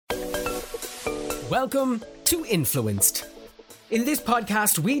Welcome to Influenced. In this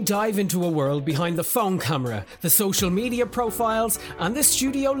podcast, we dive into a world behind the phone camera, the social media profiles, and the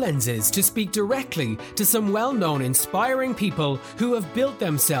studio lenses to speak directly to some well-known, inspiring people who have built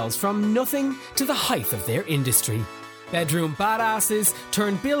themselves from nothing to the height of their industry. Bedroom badasses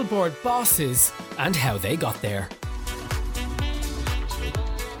turned billboard bosses, and how they got there.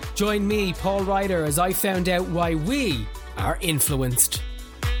 Join me, Paul Ryder, as I found out why we are influenced.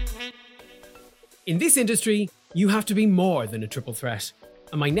 In this industry, you have to be more than a triple threat.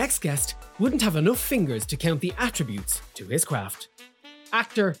 And my next guest wouldn't have enough fingers to count the attributes to his craft.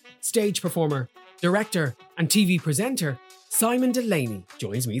 Actor, stage performer, director, and TV presenter, Simon Delaney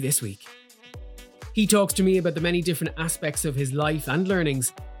joins me this week. He talks to me about the many different aspects of his life and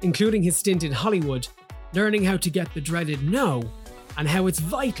learnings, including his stint in Hollywood, learning how to get the dreaded no, and how it's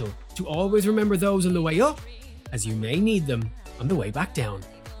vital to always remember those on the way up, as you may need them on the way back down.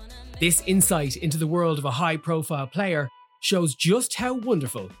 This insight into the world of a high-profile player shows just how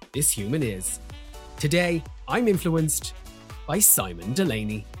wonderful this human is. Today, I'm influenced by Simon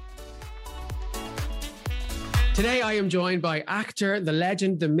Delaney. Today, I am joined by actor, the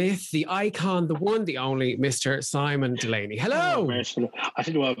legend, the myth, the icon, the one, the only, Mr. Simon Delaney. Hello! I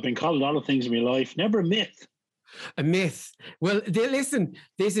think I've been called a lot of things in my life. Never a myth. A myth. Well, listen,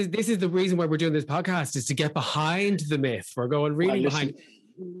 this is the reason why we're doing this podcast, is to get behind the myth. We're going really behind.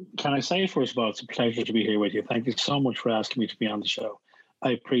 Can I say, first of all, it's a pleasure to be here with you. Thank you so much for asking me to be on the show.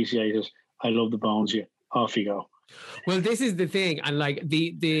 I appreciate it. I love the bones of you. Off you go. Well, this is the thing. And like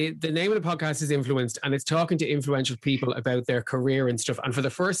the name of the podcast is Influenced, and it's talking to influential people about their career and stuff. And for the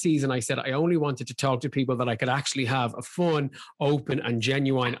first season, I said I only wanted to talk to people that I could actually have a fun, open and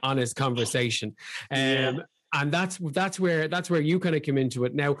genuine, honest conversation. And that's where you kind of come into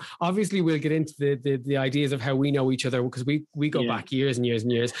it. Now, obviously, we'll get into the ideas of how we know each other, because we go back years and years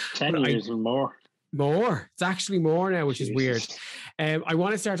and years. 10 years and more. More. It's actually more now, which is weird. I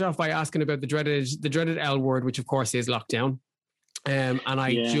want to start off by asking about the dreaded L word, which of course is lockdown. And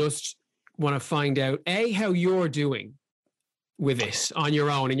I just want to find out how you're doing with it on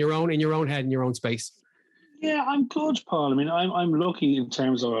your own, in your own head, in your own space. Yeah, I'm good, Paul. I mean, I'm lucky in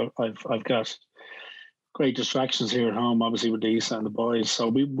terms of I've got great distractions here at home, obviously with Lisa and the boys. So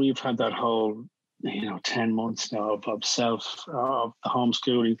we've had that whole 10 months now of the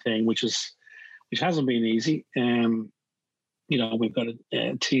homeschooling thing, which hasn't been easy. We've got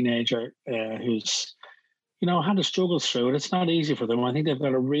a teenager who's had to struggle through it. It's not easy for them. I think they've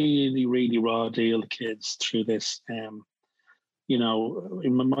got a really, really raw deal, the kids, through this.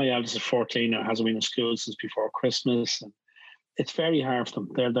 My eldest is 14 now, hasn't been in school since before Christmas, and it's very hard for them.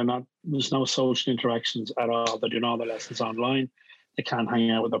 They're not. There's no social interactions at all. They're doing all their lessons online. They can't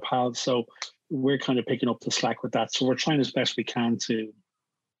hang out with their pals. So we're kind of picking up the slack with that. So we're trying as best we can to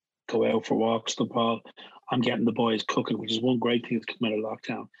go out for walks. Paul, I'm getting the boys cooking, which is one great thing that's come out of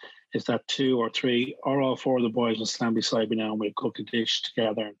lockdown. Is that 2 or 3 or all 4 of the boys will stand beside me now and we'll cook a dish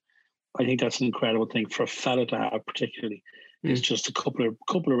together. And I think that's an incredible thing for a fella to have, particularly. It's just a couple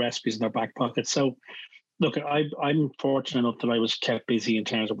of recipes in their back pocket. So. Look, I'm fortunate enough that I was kept busy in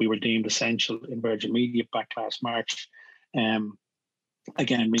terms of we were deemed essential in Virgin Media back last March.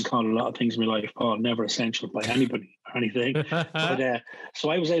 Again, been called a lot of things in my life, Paul, never essential by anybody or anything. But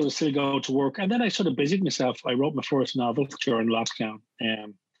so I was able to still go to work. And then I sort of busied myself. I wrote my first novel during lockdown,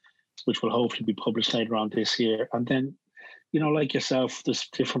 which will hopefully be published later on this year. And then, like yourself, there's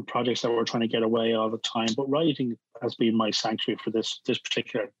different projects that we're trying to get away all the time. But writing has been my sanctuary for this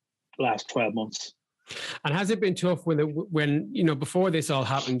particular last 12 months. And has it been tough when before this all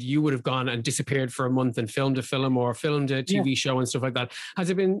happened, you would have gone and disappeared for a month and filmed a film or filmed a TV show and stuff like that? Has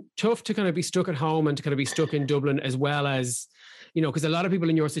it been tough to kind of be stuck at home and to kind of be stuck in Dublin, as well as, because a lot of people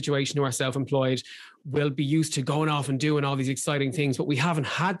in your situation who are self-employed will be used to going off and doing all these exciting things, but we haven't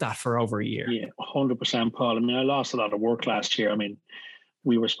had that for over a year. Yeah, 100%, Paul. I mean, I lost a lot of work last year. I mean,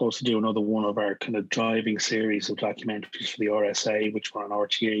 we were supposed to do another one of our kind of driving series of documentaries for the RSA, which were on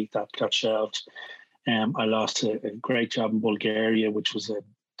RTE. That got shelved. I lost a great job in Bulgaria, which was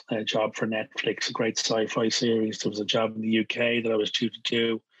a job for Netflix, a great sci-fi series. There was a job in the UK that I was due to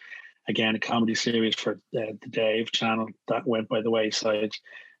do. Again, a comedy series for the Dave channel that went by the wayside.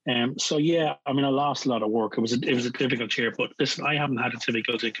 I lost a lot of work. It was a difficult year, but listen, I haven't had it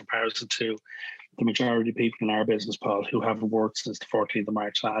difficult in comparison to the majority of people in our business, Paul, who haven't worked since the 14th of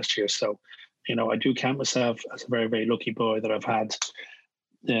March last year. So, I do count myself as a very, very lucky boy that I've had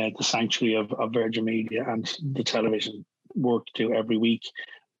the sanctuary of Virgin Media and the television work to do every week.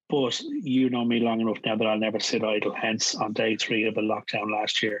 But you know me long enough now that I'll never sit idle. Hence, on day 3 of the lockdown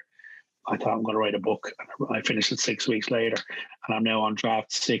last year, I thought I'm going to write a book. And I finished it 6 weeks later, and I'm now on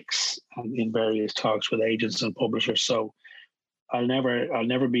draft 6 and in various talks with agents and publishers. So I'll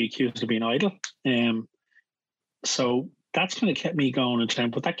never be accused of being idle. So that's kind of kept me going in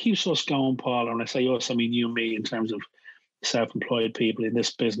terms, but that keeps us going, Paul. And when I say us, I mean you and me in terms of self-employed people in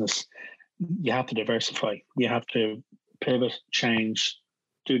this business. You have to diversify. You have to pivot, change,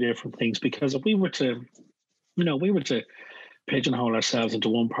 do different things. Because if we were to pigeonhole ourselves into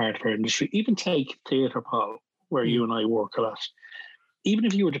one part of our industry, even take theatre, Paul, where you and I work a lot. Even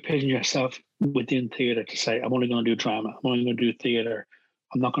if you were to pigeon yourself within theatre to say, I'm only going to do drama, I'm only going to do theatre,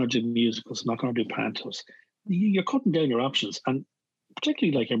 I'm not going to do musicals, I'm not going to do pantos, you're cutting down your options. And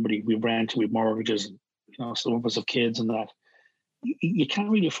particularly like everybody, we rent, we have mortgages, and some of us have kids and that. You can't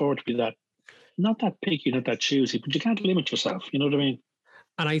really afford to be that, not that picky, not that choosy, but you can't limit yourself. You know what I mean?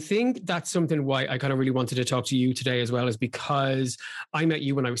 And I think that's something why I kind of really wanted to talk to you today as well, is because I met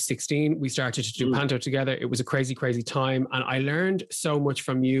you when I was 16. We started to do panto together. It was a crazy, crazy time. And I learned so much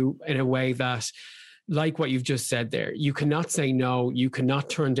from you in a way that, like what you've just said there, you cannot say no, you cannot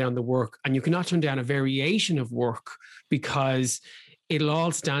turn down the work, and you cannot turn down a variation of work, because it'll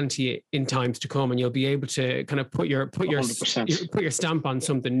all stand to you in times to come, and you'll be able to kind of put your stamp on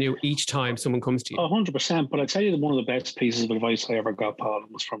something new each time someone comes to you. 100%. But I tell you, one of the best pieces of advice I ever got, Paul,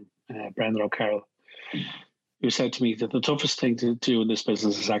 was from Brendan O'Carroll, who said to me that the toughest thing to do in this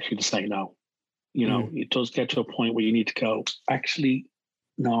business is actually to say no. It does get to a point where you need to go, actually,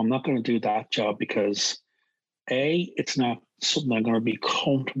 no, I'm not going to do that job because it's not something I'm going to be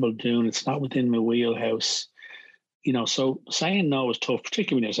comfortable doing. It's not within my wheelhouse. So saying no is tough,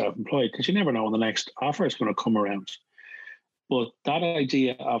 particularly when you're self-employed, because you never know when the next offer is going to come around. But that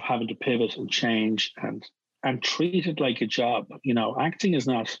idea of having to pivot and change and treat it like a job, acting is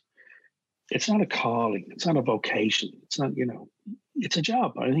it's not a calling, it's not a vocation, it's not, it's a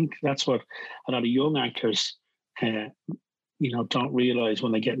job. I think that's what a lot of young actors, don't realize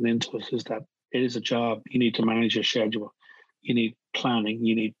when they're getting into it, is that it is a job. You need to manage your schedule. You need planning,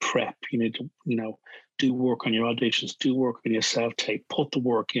 you need prep, you need to, do work on your auditions, do work on your self-tape, put the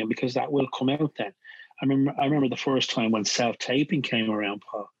work in, because that will come out then. I remember the first time when self-taping came around,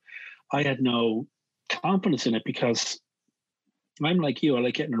 Paul, I had no confidence in it, because I'm like you, I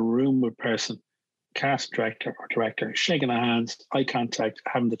like getting in a room with a person, cast director or director, shaking their hands, eye contact,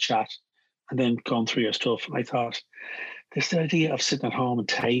 having the chat, and then going through your stuff. And I thought, this idea of sitting at home and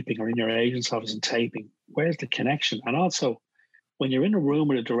taping, or in your agent's office and taping, where's the connection? And also, when you're in a room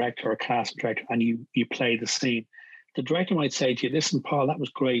with a director or a casting director and you play the scene, the director might say to you, listen, Paul, that was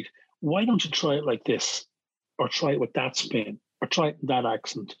great. Why don't you try it like this? Or try it with that spin? Or try it in that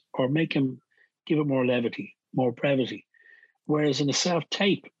accent? Or give it more levity, more brevity. Whereas in a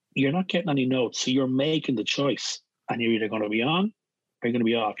self-tape, you're not getting any notes. So you're making the choice. And you're either going to be on or you're going to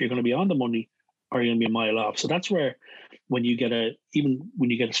be off. You're going to be on the money or you're going to be a mile off. So that's where when you get a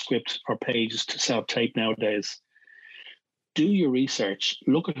script or pages to self-tape nowadays, do your research,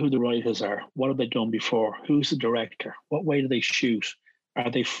 look at who the writers are, what have they done before, who's the director, what way do they shoot, are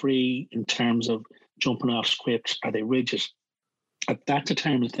they free in terms of jumping off scripts, are they rigid? That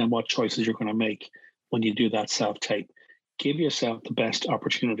determines then what choices you're going to make when you do that self-tape. Give yourself the best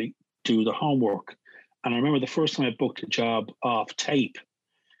opportunity, do the homework. And I remember the first time I booked a job off tape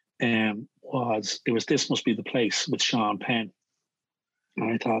was This Must Be the Place with Sean Penn.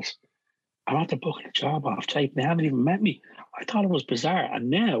 And I thought, I'm not booking a job off tape. They haven't even met me. I thought it was bizarre. And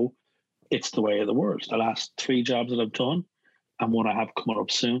now it's the way of the world. The last 3 jobs that I've done and one I have coming up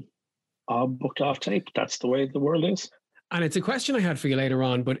soon, all booked off tape. That's the way the world is. And it's a question I had for you later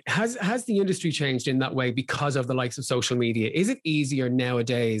on, but has the industry changed in that way because of the likes of social media? Is it easier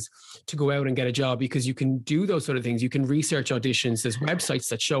nowadays to go out and get a job because you can do those sort of things? You can research auditions, there's websites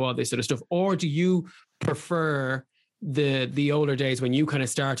that show all this sort of stuff. Or do you prefer the older days when you kind of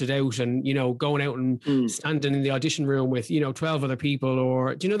started out and, going out and standing in the audition room with, 12 other people,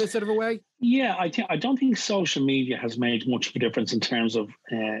 or do you know this sort of a way? Yeah, I don't think social media has made much of a difference in terms of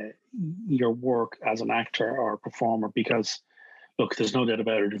your work as an actor or a performer, because look, there's no doubt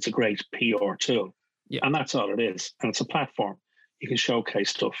about it. It's a great PR tool. Yeah. And that's all it is. And it's a platform. You can showcase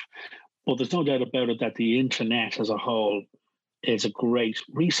stuff, but there's no doubt about it that the internet as a whole is a great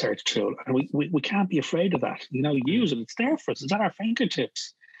research tool, and we can't be afraid of that. Use it. It's there for us. It's at our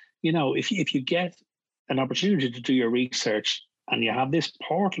fingertips. If you get an opportunity to do your research and you have this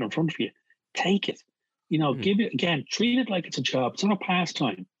portal in front of you, take it. Give it again. Treat it like it's a job. It's not a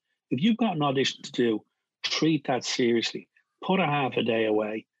pastime. If you've got an audition to do, treat that seriously. Put a half a day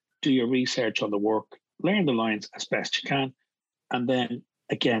away. Do your research on the work. Learn the lines as best you can, and then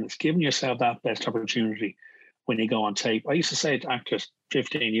again, it's giving yourself that best opportunity. When you go on tape, I used to say to actors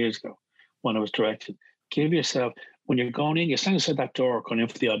 15 years ago, when I was directed. Give yourself, when you're going in, you're standing outside that door going in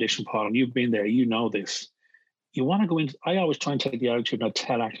for the audition, Paul, and you've been there, you know this. You want to go in. I always try and take the attitude, not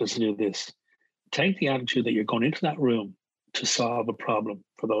tell actors to do this. Take the attitude that you're going into that room to solve a problem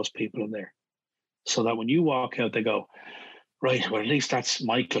for those people in there. So that when you walk out, they go, right, well, at least that's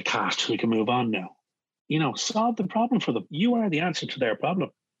Michael cast. We can move on now. Solve the problem for them. You are the answer to their problem.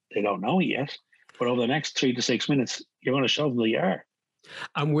 They don't know it yet. But over the next 3 to 6 minutes, you're going to show them that you are.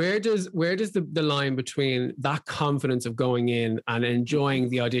 And where does the line between that confidence of going in and enjoying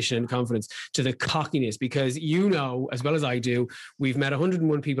the audition and confidence to the cockiness? Because as well as I do, we've met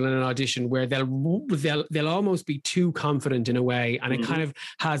 101 people in an audition where they'll almost be too confident in a way, and it kind of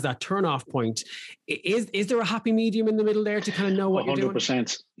has that turn off point. Is there a happy medium in the middle there to kind of know what 100%, you're doing?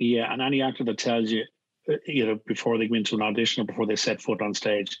 100%. Yeah, and any actor that tells you, before they go into an audition or before they set foot on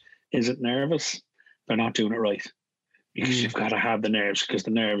stage, is it nervous? They're not doing it right. Because you've got to have the nerves, because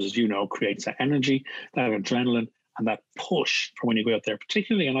the nerves, as you know, creates that energy, that adrenaline, and that push for when you go out there.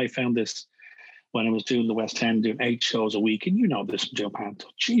 Particularly, and I found this when I was doing the West End, doing 8 shows a week, and this from doing panto.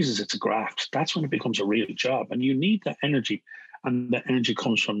 Jesus, it's a graft. That's when it becomes a real job, and you need that energy, and the energy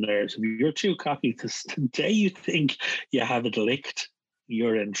comes from nerves. If you're too cocky, the day you think you have it licked,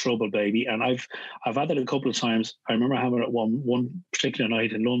 you're in trouble, baby. And I've had it a couple of times. I remember having it one particular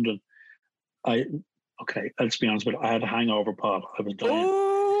night in London. Okay, let's be honest, but I had a hangover, Paul. I was dying.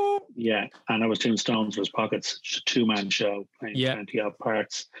 Oh. Yeah, and I was doing Stones for His Pockets, 2-man show, playing 20 odd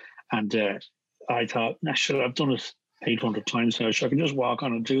parts. And I thought, I've done it 800 times now. I can just walk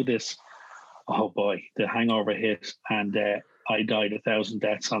on and do this. Oh boy, the hangover hit, and I died 1,000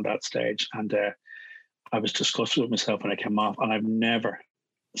 deaths on that stage. And I was disgusted with myself when I came off. And I've never,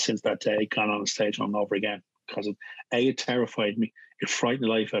 since that day, gone on a stage hungover again. Because it terrified me, it frightened the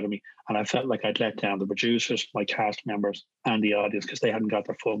life out of me, and I felt like I'd let down the producers, my cast members, and the audience, because they hadn't got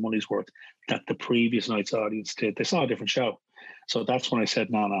their full money's worth that the previous night's audience did. They saw a different show. So that's when I said,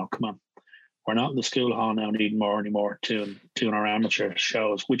 no, come on. We're not in the school hall now needing more anymore doing our amateur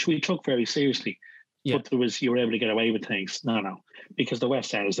shows, which we took very seriously. Yeah. But you were able to get away with things. No, because the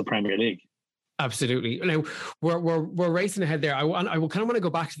West End is the Premier League. Absolutely. Now, we're racing ahead there. I kind of want to go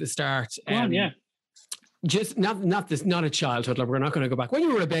back to the start. Yeah. Just not a childhood. We're not going to go back. When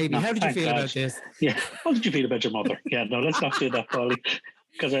you were a baby, how did you feel about this? Yeah. How did you feel about your mother? Yeah, no, let's not do that, Polly,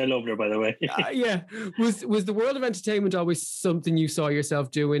 because I loved her, by the way. Yeah. Was the world of entertainment always something you saw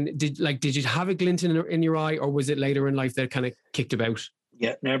yourself doing? Did you have a glint in your eye, or was it later in life that kind of kicked about?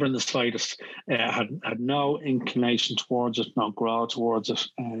 Yeah, never in the slightest. Had no inclination towards it, no grow towards it.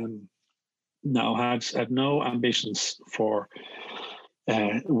 No, had no ambitions for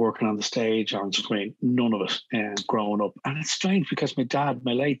working on the stage or on screen, none of it growing up. And it's strange because my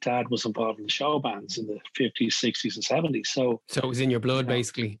late dad was involved in show bands in the 50s, 60s and 70s. So it was in your blood,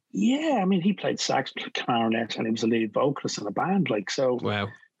 basically. Yeah, I mean, he played sax, clarinet, and he was a lead vocalist in a band. Wow.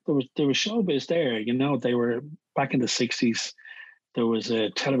 There was showbiz there. They were back in the 60s. There was a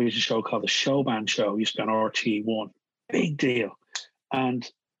television show called The Show Band Show. It used to be on RT1. Big deal. And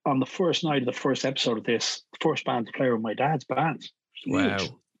on the first night of the first episode of this, the first band to play with my dad's band. Wow.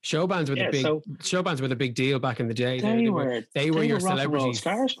 Show bands were the big deal back in the day. They were your celebrities.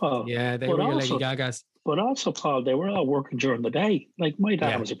 Stars, Paul. Yeah, they were your Lady Gagas. But also, Paul, they were all working during the day. Like my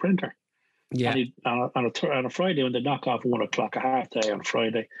dad was a printer. Yeah. And on a Friday, when they knock off at 1 o'clock, a half day on a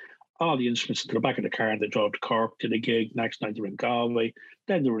Friday, all the instruments to the back of the car, and they drove to Cork, did a gig. Next night they were in Galway,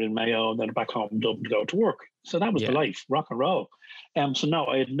 then they were in Mayo, and then back home in Dublin to go to work. So that was the life, rock and roll. So no,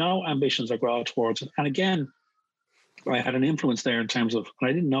 I had no ambitions I grew towards it. And again, I had an influence there in terms of, and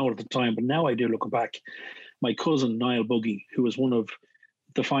I didn't know it at the time, but now I do looking back. My cousin Niall Buggy, who was one of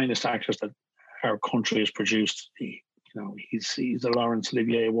the finest actors that our country has produced. He's a Laurence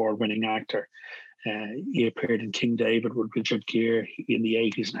Olivier Award-winning actor. He appeared in King David with Richard Gere in the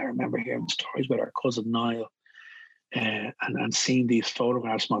 80s, and I remember hearing stories about our cousin Niall and seeing these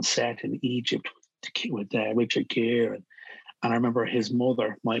photographs on set in Egypt with Richard Gere. And I remember his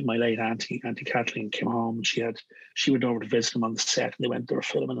mother, my late Auntie Kathleen, came home, and she went over to visit him on the set, and they were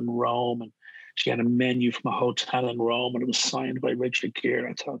filming in Rome, and she had a menu from a hotel in Rome, and it was signed by Richard Gere.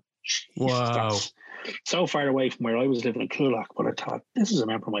 I thought, wow, that's so far away from where I was living in Coolock, but I thought, this is a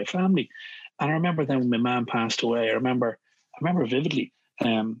member of my family. And I remember then when my mum passed away, I remember vividly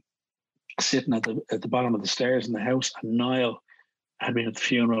sitting at the bottom of the stairs in the house, and Niall had been at the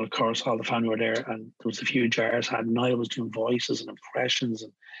funeral. Of course, all the family were there, and there was a few jars. Niall was doing voices and impressions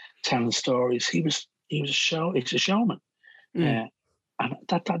and telling stories. He's a showman, and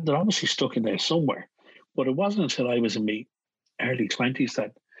that they're obviously stuck in there somewhere. But it wasn't until I was in my early 20s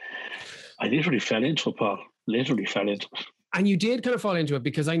that I literally fell into it, Paul. Literally fell into it. And you did kind of fall into it,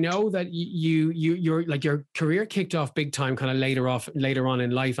 because I know that you're like, your career kicked off big time kind of later on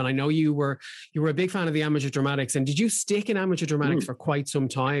in life. And I know you were a big fan of the amateur dramatics. And did you stick in amateur dramatics for quite some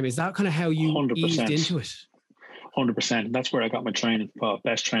time? Is that kind of how you 100%. eased into it? 100%. And that's where I got my training,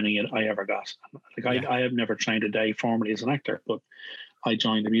 best training I ever got. Like I have never trained a day formally as an actor, but I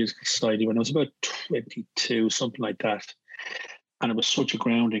joined the Musical Society when I was about 22, something like that. And it was such a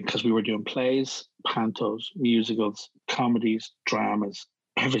grounding, because we were doing plays, pantos, musicals, comedies, dramas,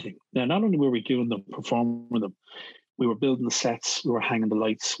 everything. Now, not only were we doing them, performing them, we were building the sets, we were hanging the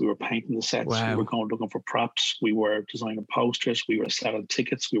lights, we were painting the sets, Wow. We were going looking for props, we were designing posters, we were selling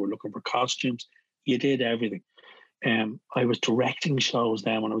tickets, we were looking for costumes. You did everything. I was directing shows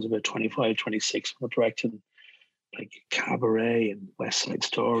then when I was about 25, 26. I was directing like Cabaret and West Side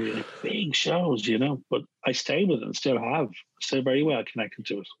Story, like big shows, but I stayed with it and still have. Still very well connected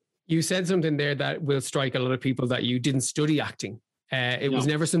to it. You said something there that will strike a lot of people, that you didn't study acting. It was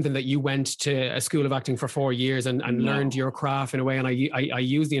never something that you went to a school of acting for 4 years and learned your craft in a way. And I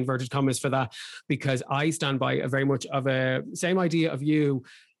use the inverted commas for that, because I stand by a very much of a same idea of you.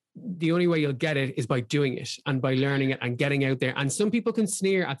 The only way you'll get it is by doing it and by learning it and getting out there. And some people can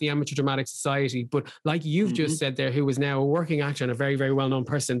sneer at the Amateur Dramatic Society, but like you've just said there, who is now a working actor and a very, very well-known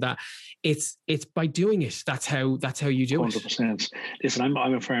person, that it's by doing it. That's how you do 100%. it. Listen,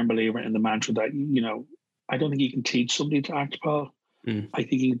 I'm a firm believer in the mantra that, I don't think you can teach somebody to act, Paul. I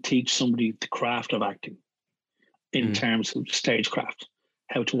think you can teach somebody the craft of acting in terms of stagecraft,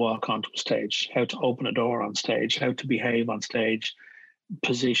 how to walk onto a stage, how to open a door on stage, how to behave on stage,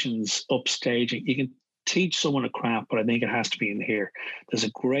 positions, upstaging. You can teach someone a craft, but I think it has to be in here. There's a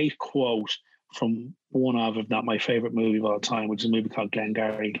great quote from one of, if not my favorite movie of all time, which is a movie called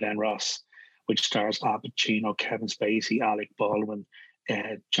Glengarry Glen Ross, which stars Al Pacino, Kevin Spacey, Alec Baldwin,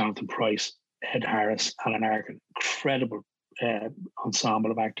 Jonathan Pryce, Ed Harris, Alan Arkin. Incredible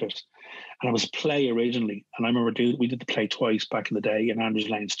ensemble of actors. And it was a play originally, and I remember we did the play twice back in the day in Andrews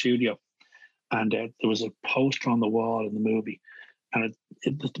Lane Studio, and there was a poster on the wall in the movie. And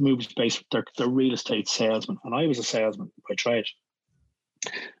the movie's based, they're real estate salesmen. And I was a salesman by trade.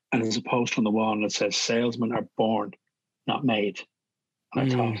 And there's a poster on the wall that says, "Salesmen are born, not made."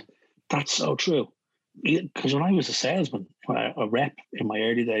 And I thought, that's so true. Because when I was a salesman, a rep in my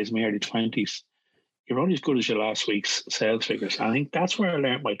early days, my early 20s, you're only as good as your last week's sales figures. And I think that's where I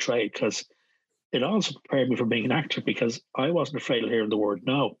learned my trade, because it also prepared me for being an actor, because I wasn't afraid of hearing the word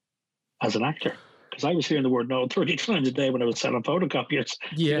no as an actor. Because I was hearing the word no 30 times a day when I was selling photocopiers.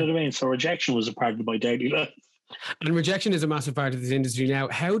 Yeah. You know what I mean? So rejection was a part of my daily life. And rejection is a massive part of this industry now.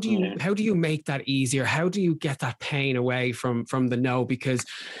 How do you make that easier? How do you get that pain away from the no? Because,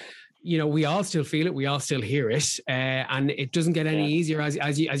 we all still feel it. We all still hear it. And it doesn't get any easier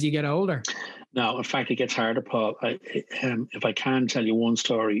as you get older. No, in fact, it gets harder, Paul. If I can tell you one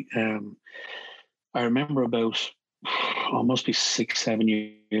story, I remember about, must be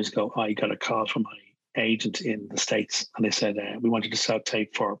 6-7 years ago, I got a call from my agent in the States, and they said, we wanted to sell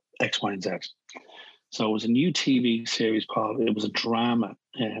tape for X, Y, and Z. So it was a new TV series, Paul. It was a drama.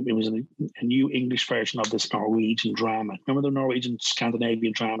 It was a new English version of this Norwegian drama. Remember the Norwegian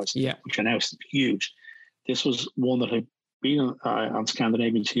Scandinavian dramas? Yeah. Which are now huge. This was one that had been on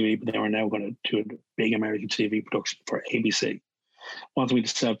Scandinavian TV, but they were now going to do a big American TV production for ABC. Wanted me to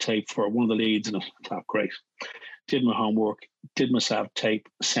sell tape for one of the leads, and I thought, great. Did my homework, did myself tape,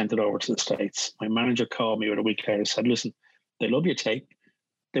 sent it over to the States. My manager called me a week later and said, listen, they love your tape.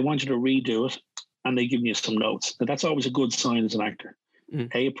 They want you to redo it, and they give you some notes. Now, that's always a good sign as an actor.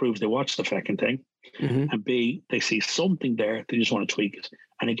 A, it proves they watch the fucking thing. And B, they see something there, they just want to tweak it.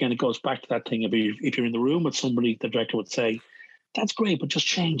 And again, it goes back to that thing of if you're in the room with somebody, the director would say, that's great, but just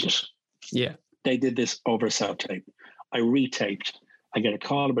change it. Yeah. They did this over self-tape. I retaped. I get a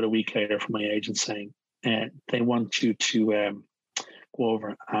call about a week later from my agent saying, they want you to go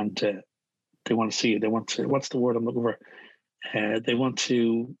over and they want to see you. They want to, what's the word I'm looking for? They want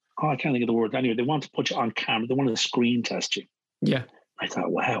to, I can't think of the word. Anyway, they want to put you on camera. They want to screen test you. Yeah. I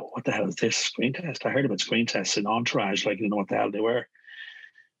thought, wow, what the hell is this screen test? I heard about screen tests in Entourage, like, what the hell they were.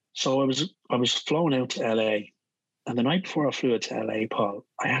 So I was flown out to LA. And the night before I flew out to LA, Paul,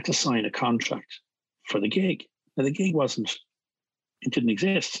 I had to sign a contract for the gig. Now, the gig it didn't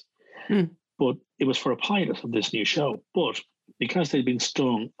exist. But it was for a pilot of this new show. But because they'd been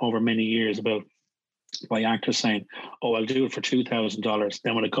stung over many years by actors saying, oh, I'll do it for $2,000.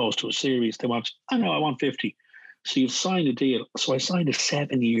 Then when it goes to a series, they want, I want 50. So you've signed a deal. So I signed a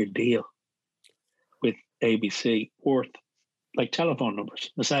 7-year deal with ABC worth like telephone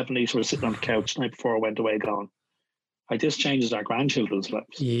numbers. Myself and Lisa were sitting on the couch the night before I went away going, this changes our grandchildren's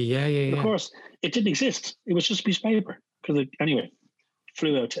lives. Yeah. Of course, it didn't exist. It was just a piece of paper. Because anyway,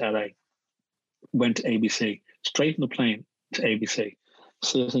 flew out to LA, went to ABC, straight on the plane to ABC,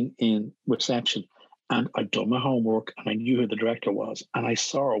 sitting in reception. And I'd done my homework and I knew who the director was. And I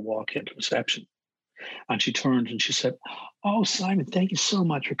saw her walk into reception. And she turned and she said, "Oh, Simon, thank you so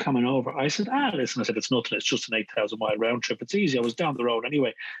much for coming over." I said, listen, I said, "It's nothing. It's just an 8,000 mile round trip. It's easy. I was down the road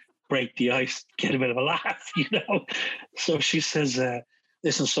anyway. Break the ice, get a bit of a laugh, you know." So she says,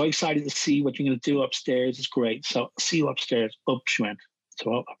 "Listen, so excited to see what you're going to do upstairs. It's great. So see you upstairs." Up she went.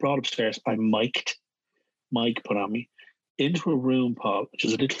 So I brought upstairs. I mic'd, mic put on me, into a room, Paul, which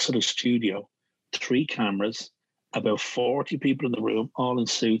is a little sort of studio, 3 cameras, about 40 people in the room, all in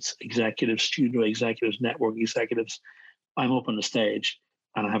suits, executives, studio executives, network executives. I'm up on the stage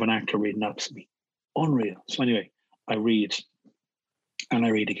and I have an actor reading opposite me. Unreal. So anyway, I read and I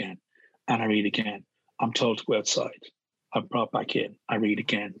read again and I read again. I'm told to go outside. I'm brought back in. I read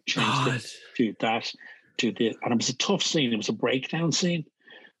again, change this, do that, do this. And it was a tough scene. It was a breakdown scene.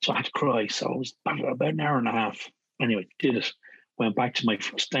 So I had to cry. So it was about an hour and a half. Anyway, did it. Went back to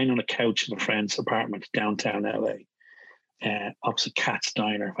staying on a couch in a friend's apartment downtown LA, opposite Cat's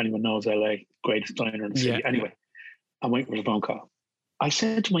Diner. If anyone knows LA, greatest diner in the city. Anyway, I'm waiting for the phone call. I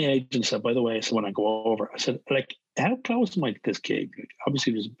said to my agent, I said, "By the way," I said, "when I go over," I said, "like, how close am I to this gig? Like,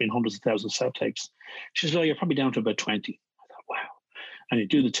 obviously, there's been hundreds of thousands of self-tapes." She said, "Oh, you're probably down to about 20. I thought, wow. And you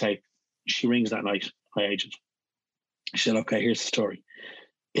do the tape. She rings that night, my agent. She said, "Okay, here's the story.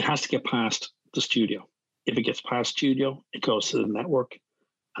 It has to get past the studio. If it gets past studio, it goes to the network.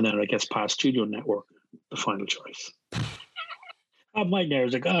 And then it gets past studio network, the final choice." Oh, my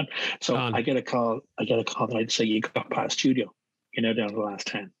nerves are gone. So I get a call that I'd say, "You got past studio. You're now down to the last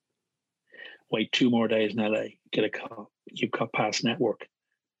 10. Wait 2 more days in LA. Get a call. You got past network.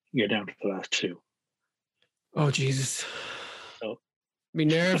 You're down to the last 2. Oh, Jesus. So my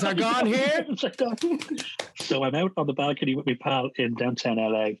nerves are gone here. So I'm out on the balcony with my pal in downtown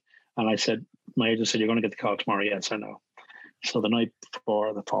LA. And I said, my agent said, "You're going to get the call tomorrow." Yes or no? So the night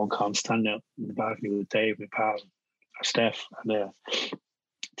before the phone call, I'm standing out on the balcony with Dave, my pal, Steph, and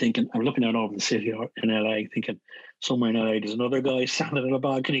thinking, I'm looking out over the city in LA, thinking, somewhere in LA, there's another guy standing on a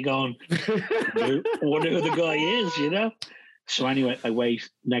balcony going, wonder who the guy is, you know? So anyway, I wait.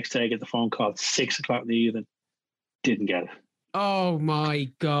 Next day, I get the phone call at 6 o'clock in the evening. Didn't get it. Oh my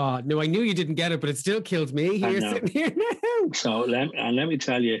God. No, I knew you didn't get it, but it still kills me here sitting here now. So let me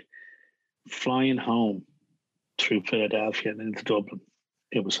tell you, flying home through Philadelphia and into Dublin,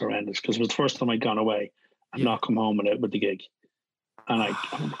 it was horrendous because it was the first time I'd gone away and not come home with the gig. And I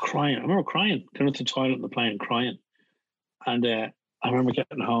remember crying. Going to the toilet in the plane crying. And I remember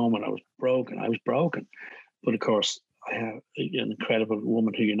getting home and I was broken. But of course, I have an incredible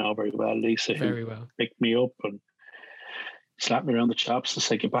woman who you know very well, Lisa, who picked me up and slapped me around the chops to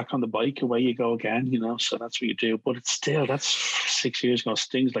say, "Get back on the bike, away you go again," you know. So that's what you do. But it's still, that's 6 years ago,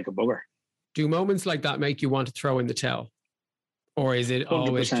 stings like a bugger. Do moments like that make you want to throw in the towel? Or is it 100%.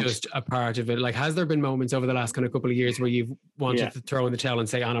 Always just a part of it? Like, has there been moments over the last kind of couple of years where you've wanted to throw in the towel and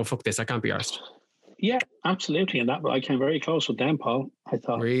say, "Oh no, fuck this, I can't be arsed"? Yeah, absolutely. And that I came very close with them, Paul. I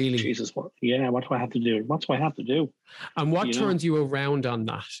thought, really? Jesus, what do I have to do? What do I have to do? And what turns you around on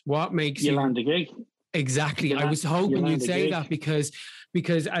that? What makes you land a gig? Exactly. I was hoping you'd say that because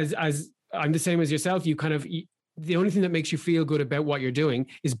as I'm the same as yourself, you kind of the only thing that makes you feel good about what you're doing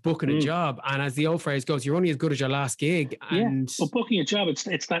is booking a job. And as the old phrase goes, you're only as good as your last gig. And but booking a job,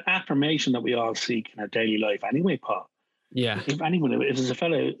 it's that affirmation that we all seek in our daily life anyway, Paul. Yeah. If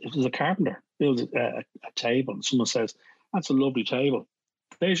there's a carpenter builds a table and someone says, "That's a lovely table,"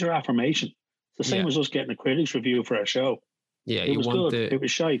 there's your affirmation. It's the same as us getting a critics review for our show. Yeah, it was good. It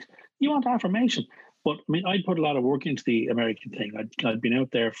was shite. You want affirmation. But I mean, I'd put a lot of work into the American thing. I'd been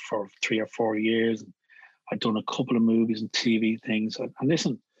out there for 3 or 4 years. And I'd done a couple of movies and TV things. And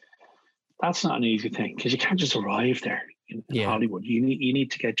listen, that's not an easy thing because you can't just arrive there in Hollywood. You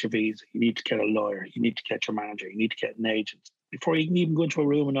need to get your visa. You need to get a lawyer. You need to get your manager. You need to get an agent before you can even go into a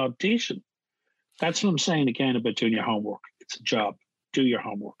room and audition. That's what I'm saying again about doing your homework. It's a job. Do your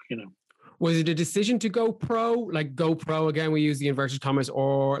homework, you know. Was it a decision to go pro again, we use the inverted commas,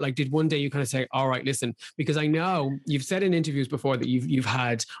 or like did one day you kind of say, "All right, listen," because I know you've said in interviews before that you've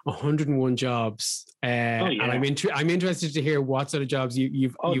had 101 jobs, and I'm interested to hear what sort of jobs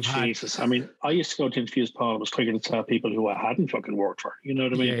you've Jesus. I mean, I used to go to interviews, Paul. It was quicker to tell people who I hadn't fucking worked for. You know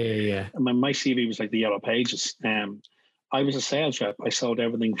what I mean? Yeah. I mean, my CV was like the yellow pages. I was a sales rep. I sold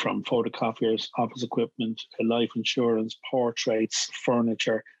everything from photocopiers, office equipment, life insurance, portraits,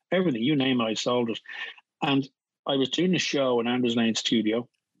 furniture, everything. You name it, I sold it. And I was doing a show in Andrews Lane Studio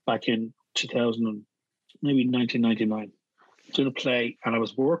back in 1999, doing a play, and I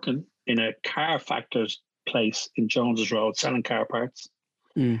was working in a car factor's place in Jones's Road selling car parts.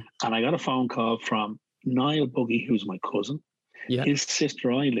 Mm. And I got a phone call from Niall Buggy, who's my cousin. Yeah. His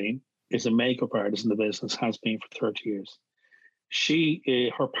sister Eileen is a makeup artist in the business, has been for 30 years.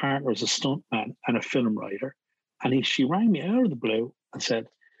 Her partner is a stuntman and a film writer. And she rang me out of the blue and said,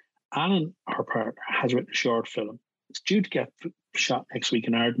 Alan, her partner, has written a short film. It's due to get shot next week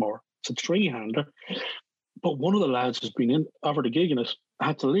in Ardmore. It's a three-hander. But one of the lads who's been offered a gig in it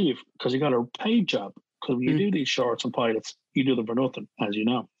had to leave because he got a paid job. Because when you do these shorts and pilots, you do them for nothing, as you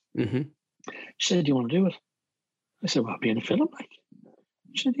know. Mm-hmm. She said, do you want to do it? I said, well, I'll be in a film, like.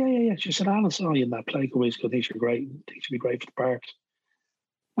 She said, yeah. She said, Alan saw you in that play a couple weeks ago. I think you're great. I think you'd be great for the parks.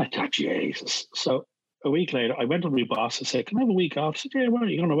 I thought, Jesus. So a week later, I went to my boss and said, can I have a week off? She said, yeah, where are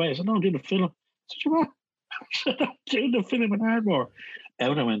you going away? I said, no, I'm doing a film. I said, what? I said, I'm doing the film in Ardmore.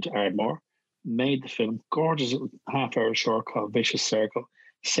 Out I went to Ardmore, made the film, gorgeous half-hour short called Vicious Circle,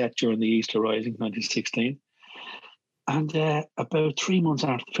 set during the Easter Rising, 1916. And about 3 months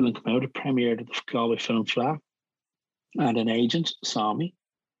after the film came out, it premiered at the Galway Film Flat. And an agent saw me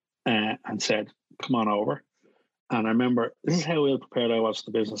and said, come on over. And I remember, this is how ill prepared I was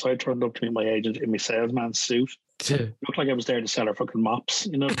for the business. I turned up to meet my agent in my salesman's suit. It looked like I was there to sell her fucking mops.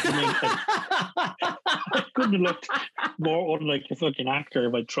 You know what I mean? I couldn't have looked more unlike a fucking actor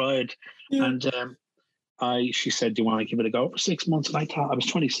if I tried. Yeah. And she said, do you want to give it a go for 6 months? And I thought, I was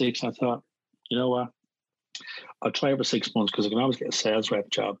 26. I thought, you know what? I'll try for 6 months because I can always get a sales rep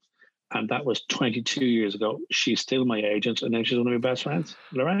job. And that was 22 years ago. She's still my agent, and now she's one of my best friends,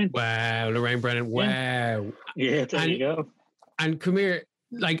 Lorraine. Wow, Lorraine Brennan. Wow. Yeah, there you go. And come here,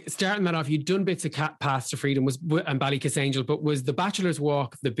 like starting that off, you'd done bits of Paths to Freedom and Ballykiss Angel, but was The Bachelor's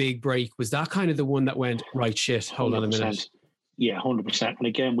Walk the big break? Was that kind of the one that went, right, shit, hold 100%. On a minute? Yeah, 100%. And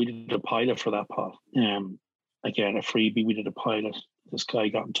again, we did a pilot for that, Paul. Again, a freebie, we did a pilot. This guy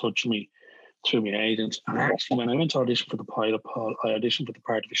got in touch with me through my agent. And actually, when I went to audition for the pilot, Paul, I auditioned for the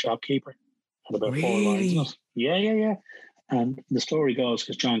part of a shopkeeper. Had about 4 lines in it. Yeah. And the story goes,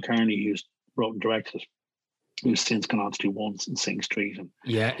 because John Carney, who wrote and directed it, who's since gone on to do Once in Sing Street and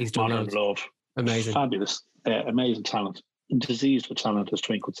he's done Modern Love. Amazing. Fabulous. Amazing talent. Diseased with talent, as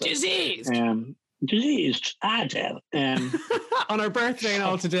Twink would say. Diseased. Diseased. Adele. On our birthday and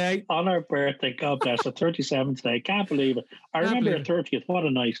all today. On our birthday. God bless her. 37 today. Can't believe it. I remember her 30th. What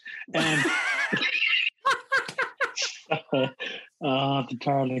a night. The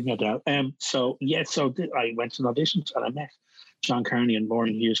darling Adele. So I went to an audition and I met John Carney in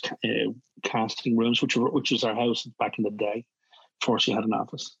Morning Hughes casting rooms, which was our house back in the day before she had an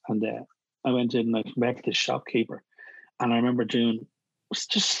office. And I went in and I met with this shopkeeper. And I remember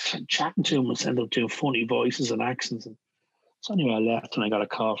just chatting to him and ended up doing funny voices and accents. And so anyway, I left and I got a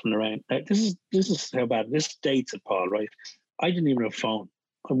call from Lorraine. This is how bad this dates it, Paul, right? I didn't even have a phone.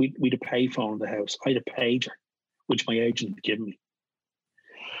 And we'd a pay phone in the house. I had a pager, which my agent had given me.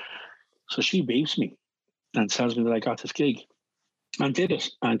 So she beeps me and tells me that I got this gig and did it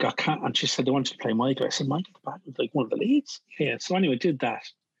and and she said they wanted to play Michael. I said, Michael the Bat was like one of the leads. Yeah. So anyway, did that.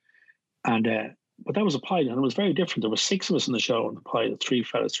 And but that was a pilot and it was very different. There were 6 of us in the show in the pilot, 3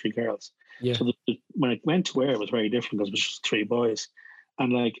 fellas, 3 girls. Yeah. So when it went to air, it was very different because it was just 3 boys.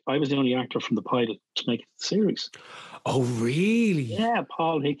 And like I was the only actor from the pilot to make it the series. Oh, really? Yeah,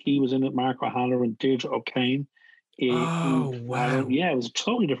 Paul Hickey was in it, Mark O'Halloran, Deirdre O'Kane. Oh, wow. Yeah, it was a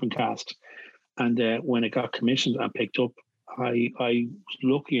totally different cast. And when it got commissioned and picked up, I was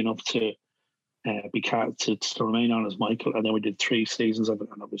lucky enough to to remain on as Michael, and then we did 3 seasons of it,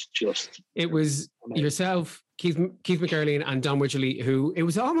 and it was just... It was amazing. Yourself, Keith McErlean and Don Widgerly, who it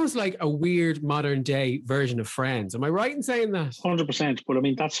was almost like a weird modern day version of Friends. Am I right in saying that? 100%. But I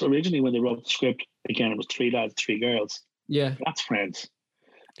mean, that's originally when they wrote the script. Again, it was 3 lads, 3 girls. Yeah. That's Friends.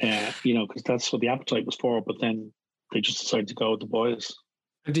 Because that's what the appetite was for, but then they just decided to go with the boys.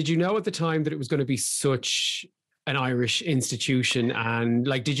 And did you know at the time that it was going to be such an Irish institution? And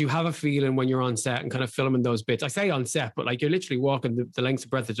like, did you have a feeling when you're on set and kind of filming those bits? I say on set, but like you're literally walking the length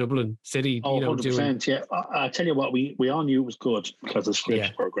and breadth of Dublin City. Oh, 100%. Yeah. I tell you what, we all knew it was good because the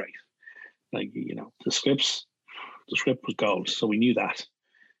scripts were great. Like, the script was gold. So we knew that.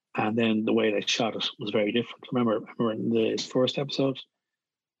 And then the way they shot it was very different. Remember in the first episode,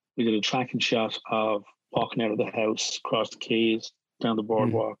 we did a tracking shot of walking out of the house, across the quays, down the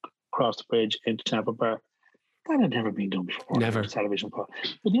boardwalk, across the bridge into Temple Bar. That had never been done before. Never. Television. But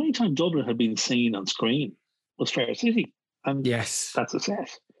the only time Dublin had been seen on screen was Fair City. And yes, that's a set.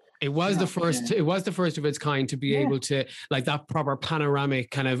 It was the first. It was the first of its kind to be able to like that proper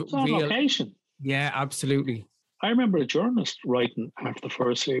panoramic kind of real location. Yeah, absolutely. I remember a journalist writing after the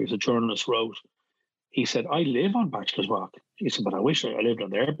first series. A journalist wrote, he said, "I live on Bachelor's Walk." He said, "But I wish I lived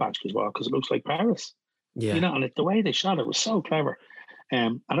on their Bachelor's Walk because it looks like Paris." Yeah. And the way they shot it was so clever.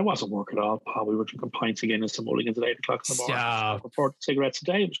 And it wasn't work at all, Paul. We were drinking pints again and some mulligans at 8 o'clock in the morning. Stop. Reporting cigarettes a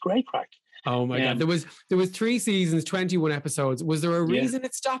day. It was great crack. Oh my God. There was 3 seasons, 21 episodes. Was there a reason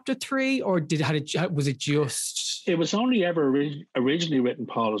it stopped at 3, or was it just? It was only ever originally written,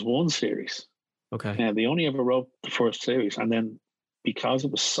 Paul, as one series. Okay. They only ever wrote the first series, and then because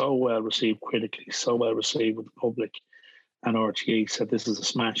it was so well received critically, so well received with the public, and RTE said this is a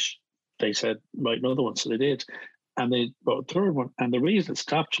smash, they said write another one. So they did. And they wrote a third one. And the reason it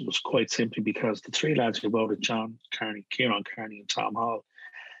stopped was quite simply because the 3 lads who wrote it, John Kearney, Kieran Kearney, and Tom Hall,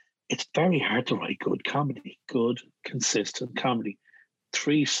 it's very hard to write good comedy, good, consistent comedy.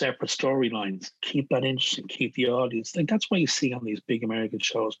 3 separate storylines. Keep that interesting, keep the audience. Like, that's why you see on these big American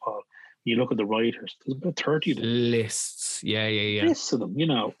shows, Paul, you look at the writers, there's about 30 of them. Lists. Yeah. Lists of them,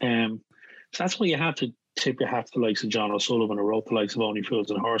 So that's why you have to tip your hat to the likes of John O'Sullivan, who wrote the likes of Only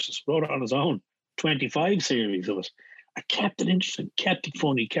Fools and Horses, wrote it on his own. 25 series of it. I kept it interesting, kept it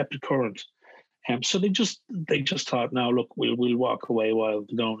funny, kept it current. So they just thought, now look, we'll walk away while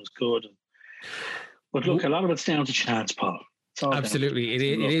the going is good. But look, a lot of it's down to chance, Paul. Absolutely, it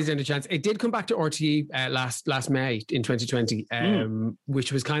is down to chance. It did come back to RTE last May in 2020,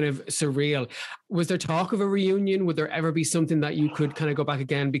 which was kind of surreal. Was there talk of a reunion? Would there ever be something that you could kind of go back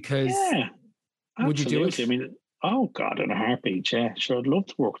again? Because would you do it? I mean, oh God, in a heartbeat, yeah, sure. I'd love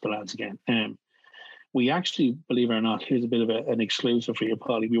to work with the lads again. We actually, believe it or not, here's a bit of an exclusive for you,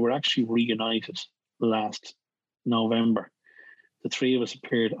 Polly. We were actually reunited last November. The 3 of us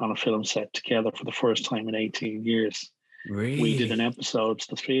appeared on a film set together for the first time in 18 years. Really? We did an episode.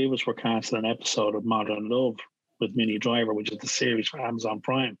 The 3 of us were cast in an episode of Modern Love with Minnie Driver, which is the series for Amazon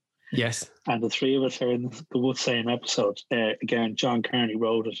Prime. Yes. And the 3 of us are in the same episode. Again, John Kearney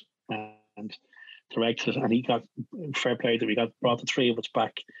wrote it and directed it, and he got fair play that we brought the 3 of us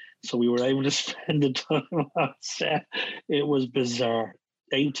back, so we were able to spend the time on set. It was bizarre.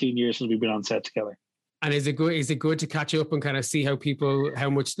 18 years since we've been on set together. And is it good to catch up and kind of see how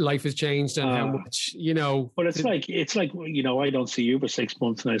much life has changed and how much, But it's like I don't see you for 6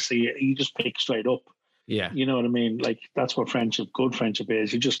 months and I see you. You just pick straight up. Yeah. You know what I mean? Like, that's what good friendship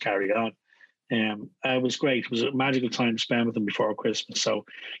is. You just carry on. It was great. It was a magical time to spend with them before Christmas. So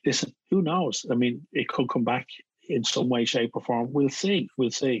listen, who knows? I mean, it could come back in some way, shape, or form. We'll see.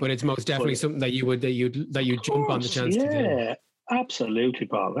 But it's most definitely something that you'd jump on the chance to do. Yeah, absolutely,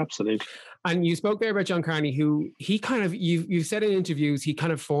 Paul. Absolutely. And you spoke there about John Kearney, who he kind of, you've said in interviews, he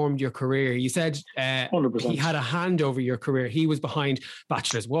kind of formed your career. You said 100%. He had a hand over your career. He was behind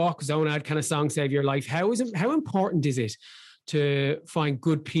Bachelor's Walk, Zonad kind of song, Save Your Life. How important is it to find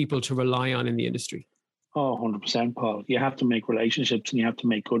good people to rely on in the industry? Oh, 100%, Paul. You have to make relationships, and you have to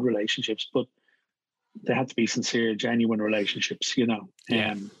make good relationships, but they have to be sincere, genuine relationships,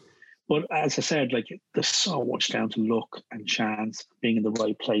 Yeah. But as I said, like, there's so much down to luck and chance, being in the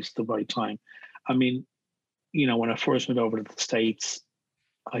right place at the right time. I mean, when I first went over to the States,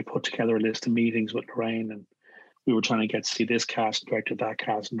 I put together a list of meetings with Lorraine, and we were trying to get to see this casting director, that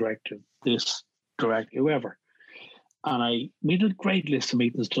casting director, this director, whoever. And we did a great list of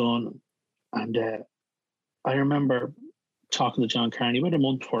meetings done. And I remember talking to John Kearney about a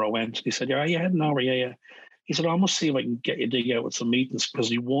month before I went. He said, "Yeah, you heading over? Yeah." He said, "I must see if I can get you dig out with some meetings," because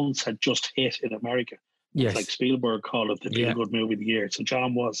he once had just hit in America. Yes. It's like Spielberg called it the feel-good movie of the year. So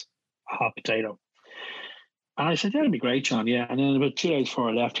John was a hot potato. And I said, "Yeah, that'd be great, John, yeah." And then about 2 days before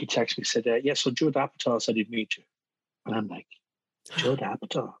I left, he texted me, said, "Yeah, so Judd Apatow said he'd meet you." And I'm like, Judd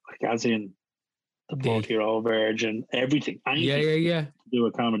Apatow? Like, as in the 40-year-old virgin, everything. Anything Yeah. to do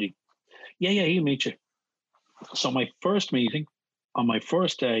with comedy. Yeah, he'll meet you. So my first meeting on my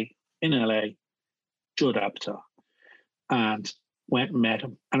first day in LA, Judd Apatow, and went and met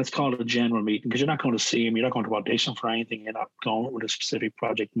him. And it's called a general meeting because you're not going to see him, you're not going to audition for anything, you're not going with a specific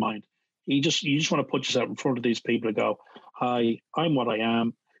project in mind. You just want to put yourself in front of these people and go, "Hi, I'm what I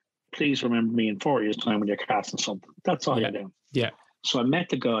am. Please remember me in 4 years' time when you're casting something." That's all you're doing. Yeah. So I met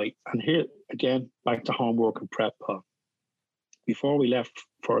the guy, and here again, back to homework and prep, Paul. Before we left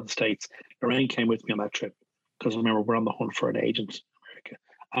for the States, Lorraine came with me on that trip because remember, we're on the hunt for an agent in America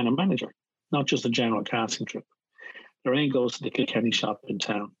and a manager, not just a general casting trip. Lorraine goes to the Kilkenny shop in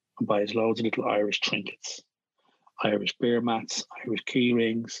town and buys loads of little Irish trinkets, Irish beer mats, Irish key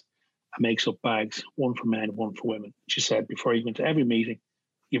rings, and makes up bags, one for men, one for women. She said, before you go into every meeting,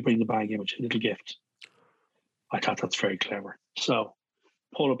 you bring the bag in with a little gift. I thought that's very clever. So,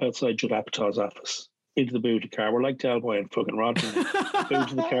 pull up outside Judd Apatow's office, into the boot of the car. We're like Del Boy and fucking Roger.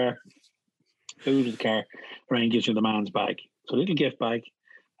 Boot of the car. Lorraine gives you the man's bag. So a little gift bag.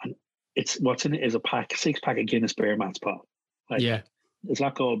 And what's in it is a 6-pack of Guinness beer mats, Paul. There's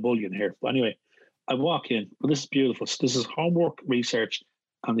not gold bullion here. But anyway, I walk in, but this is beautiful. So this is homework, research,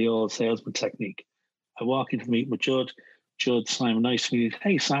 and the old salesman technique. I walk into the meeting with Judd. Judd, Simon, nice to meet you.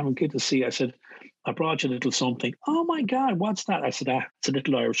 Hey, Simon, good to see you. I said, I brought you a little something. Oh my God, what's that? I said, it's a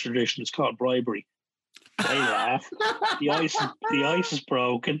little Irish tradition. It's called bribery. They laugh. The ice is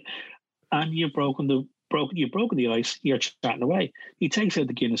broken, and you've broken the ice. You're chatting away. He takes out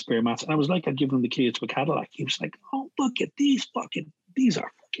the Guinness beer mats, and I was like, I'd given him the keys to a Cadillac. He was like, oh, look at these are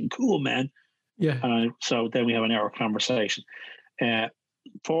fucking cool, man. Yeah. So then we have an hour conversation.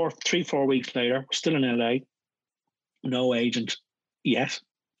 4 weeks later, we're still in LA. No agent yet.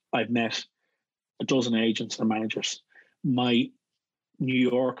 I've met a dozen agents and managers. My New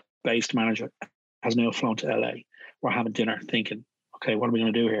York-based manager has now flown to LA. We're having dinner thinking, okay, what are we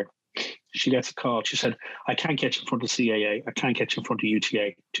going to do here? She gets a call. She said, I can't get you in front of CAA. I can't get you in front of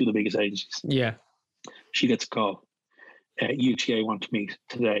UTA, two of the biggest agencies. Yeah. She gets a call. UTA want to meet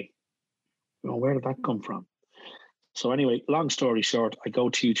today. Well, where did that come from? So anyway, long story short, I go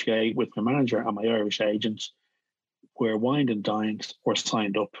to UTA with my manager and my Irish agents. We're wined and dined. We're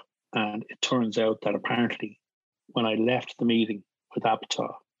signed up. And it turns out that apparently when I left the meeting with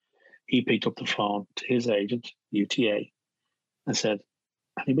Apatow, he picked up the phone to his agent, UTA, and said,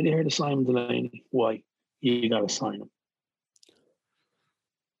 anybody heard of Simon Delaney? Why? You got to sign him.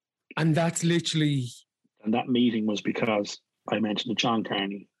 And that's literally... And that meeting was because I mentioned to John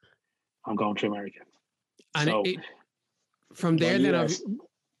Carney, I'm going to America. And so from there, then...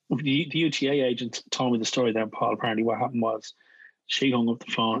 The UTA agent told me the story then, Paul. Apparently what happened was she hung up the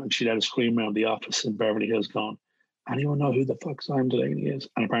phone and she let a scream around the office in Beverly Hills going, anyone know who the fuck Simon Delaney is?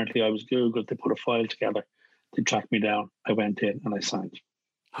 And apparently I was Googled. They put a file together. They tracked me down. I went in and I signed.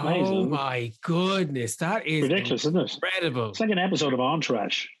 Amazing, oh my goodness. That is ridiculous, isn't it? Incredible. It's like an episode of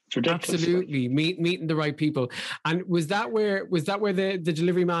Entourage. It's ridiculous. Absolutely. Meeting the right people. And was that where the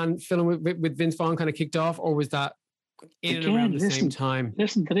delivery man film with Vince Vaughn kind of kicked off, or was that and around the same time?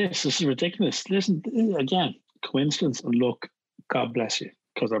 Listen to this. This is ridiculous. Listen, again, coincidence and luck. God bless you,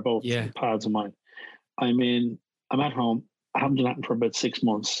 because they're both paths of mine. I'm at home. I haven't done that for about 6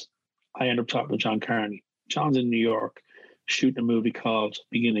 months. I end up talking to John Carney. John's in New York shooting a movie called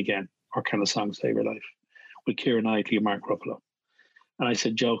Begin Again, or Can a Song Save Your Life, with Keira Knightley and Mark Ruffalo. And I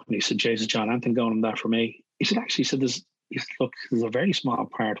said, jokingly, he said, Jesus, John, anything going on that for me? He said, actually, there's a very small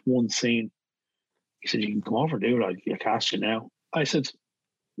part, one scene. He said, you can come over and do it. I'll cast you now. I said,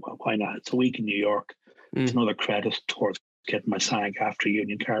 well, why not? It's a week in New York. It's another credit towards getting my SAG-AFTRA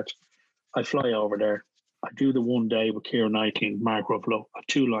union card. I fly over there. I do the one day with Keira Knightley and Mark Ruffalo. I have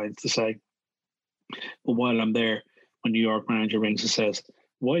 2 lines to say. But while I'm there, my New York manager rings and says,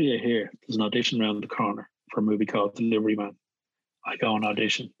 while you're here, there's an audition around the corner for a movie called Delivery Man. I go and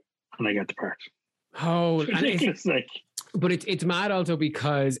audition and I get the part. Oh, but it's mad also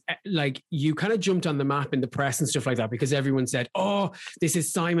because like you kind of jumped on the map in the press and stuff like that because everyone said, oh, this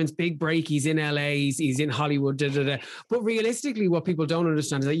is Simon's big break. He's in LA, he's in Hollywood, da, da, da. But realistically, what people don't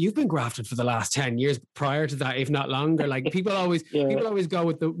understand is that you've been grafted for the last 10 years prior to that, if not longer. Like people always go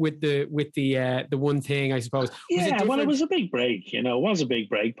with the one thing, I suppose. It was a big break, it was a big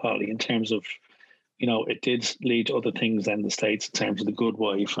break, Polly, in terms of, it did lead to other things in the States in terms of The Good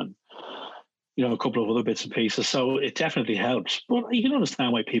Wife and a couple of other bits and pieces. So it definitely helps. But you can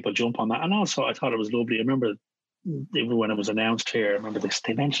understand why people jump on that. And also, I thought it was lovely. I remember even when it was announced here, I remember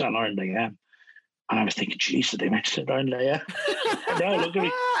they mentioned it on Ireland AM. And I was thinking, Jesus, they mentioned it on Ireland AM. And now look at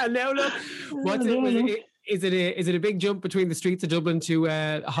me. And now look. Is it a big jump between the streets of Dublin to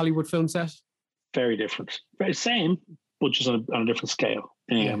a Hollywood film set? Very different. Very same, but just on a different scale.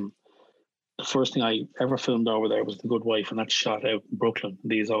 The first thing I ever filmed over there was The Good Wife, and that's shot out in Brooklyn,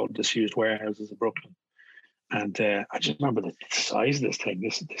 these old disused warehouses in Brooklyn. And I just remember the size of this thing.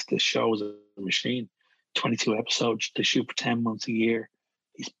 This show was a machine. 22 episodes. They shoot for 10 months a year.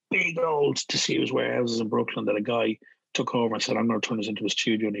 These big old disused warehouses in Brooklyn that a guy took over and said, I'm going to turn this into a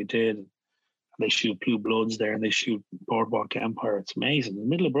studio, and he did. And they shoot Blue Bloods there, and they shoot Boardwalk Empire. It's amazing, in the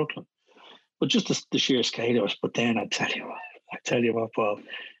middle of Brooklyn. But just the sheer scale of it. But then I tell you what, Paul,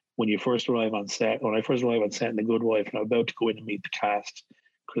 when I first arrived on set in The Good Wife, and I'm about to go in and meet the cast,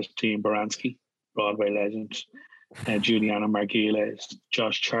 Christine Baranski, Broadway legend, Juliana Margulies,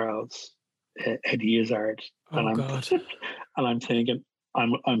 Josh Charles, Eddie Izzard. God. And I'm thinking,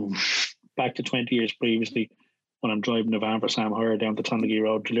 I'm back to 20 years previously when I'm driving the van for Sam Hoyer down the Tonagee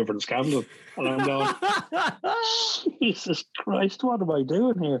Road delivering the scaffolding. And I'm going, Jesus Christ, what am I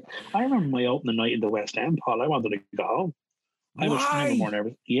doing here? I remember my opening night in the West End, Paul. I wanted to go home. I was more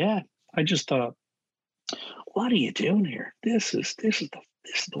nervous. Yeah, I just thought, what are you doing here? This is the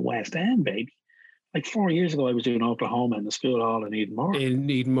West End, baby. like 4 years ago, I was doing Oklahoma in the school hall in Edenmore. In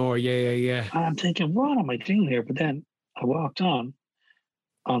Edenmore, yeah. And I'm thinking, what am I doing here? But then I walked on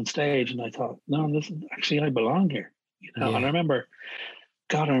stage and I thought, no, this is actually, I belong here. And Yeah.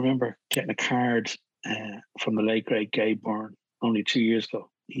 I remember getting a card from the late great Gabe Byrne only 2 years ago.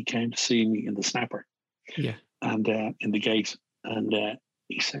 He came to see me in the Snapper. Yeah. And in the gate. And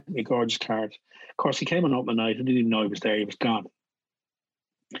he sent me a gorgeous card. Of course, he came on open night. I didn't even know he was there. He was gone.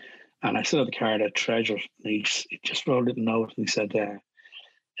 And I still had the card. I treasured it. And he just wrote a little note and he said,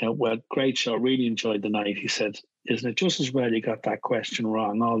 well, great show. Really enjoyed the night. He said, isn't it just as well you got that question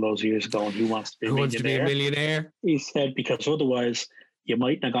wrong all those years ago and who wants to be a millionaire? Who wants to be a millionaire? He said, because otherwise you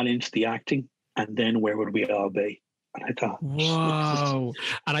might not have gone into the acting and then where would we all be? And I thought, wow.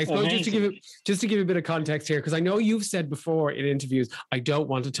 And I suppose just to give a bit of context here, because I know you've said before in interviews, I don't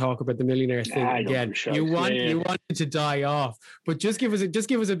want to talk about the millionaire thing again. You want it to die off, but just give us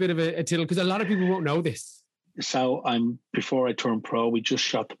a bit of a tittle, because a lot of people won't know this. So before I turned pro, we just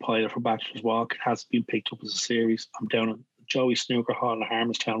shot the pilot for Bachelor's Walk. It has been picked up as a series. I'm down at Joey Snooker Hall in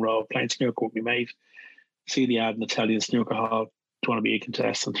Harmonstown Road playing snooker with my mate. See the ad in the telly in Snooker Hall. Do you want to be a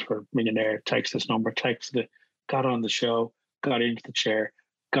contestant for Millionaire? Text this number, texted it, got on the show, got into the chair,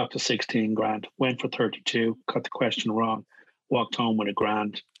 got to 16 grand, went for 32, got the question wrong, walked home with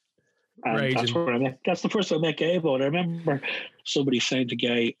 $1,000. And that's where I met. That's the first time I met Gabe. And I remember somebody saying to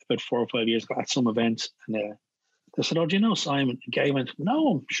Gay about 4 or 5 years ago at some event, and they said, "Oh, do you know Simon?" And Gay went, "No,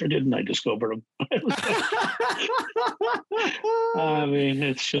 I'm sure didn't. I discovered him." I mean,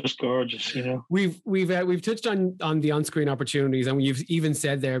 it's just gorgeous, We've touched on the on-screen opportunities, and you've even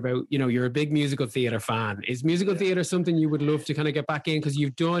said there about you're a big musical theatre fan. Is musical theatre something you would love to kind of get back in? Because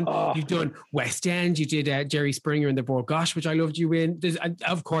you've done West End, you did Jerry Springer and the Boar Gosh, which I loved you in. There's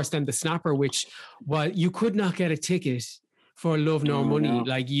of course then the Snapper, which you could not get a ticket for Love Nor Money. No.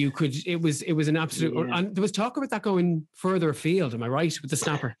 Like you could, it was an absolute. Yeah. And there was talk about that going further afield. Am I right with the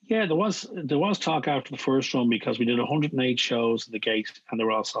Snapper? Yeah, there was talk after the first run, because we did 108 shows in the gate and they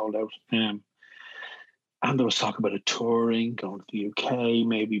were all sold out. And there was talk about a touring, going to the UK,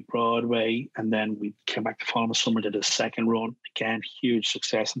 maybe Broadway, and then we came back the following summer, did a second run. Again, huge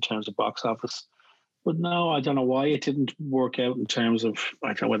success in terms of box office. But no, I don't know why it didn't work out in terms of, I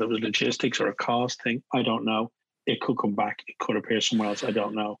don't know whether it was logistics or a cost thing. I don't know. It could come back. It could appear somewhere else. I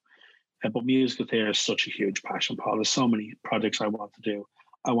don't know. But musical theatre is such a huge passion, Paul. There's so many projects I want to do.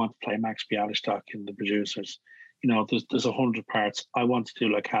 I want to play Max Bialystock in The Producers. There's 100 parts. I want to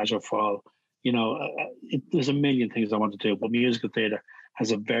do like Casual Fall. There's a million things I want to do. But musical theatre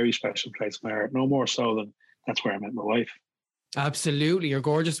has a very special place in my heart. No more so than that's where I met my wife. Absolutely, your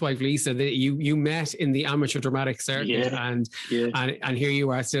gorgeous wife Lisa. You met in the amateur dramatic circuit, and here you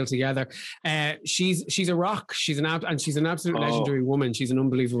are still together. She's a rock. She's an absolute legendary woman. She's an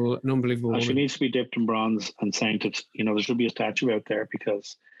unbelievable woman. She needs to be dipped in bronze and sainted. There should be a statue out there,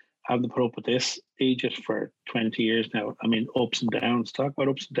 because having to put up with this Egypt for 20 years now. I mean, ups and downs. Talk about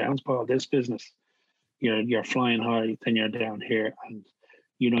ups and downs, Paul. This business, you're flying high, then you're down here, and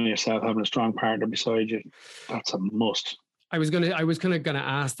yourself having a strong partner beside you. That's a must. I was gonna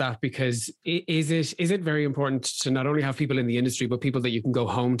ask that, because is it very important to not only have people in the industry, but people that you can go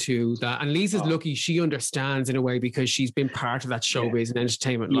home to? That, and Lisa's lucky; she understands in a way, because she's been part of that showbiz and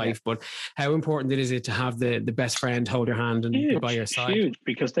entertainment life. But how important is it to have the best friend hold your hand and be by your side? Huge,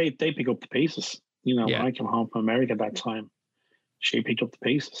 because they pick up the pieces. When I came home from America at that time, she picked up the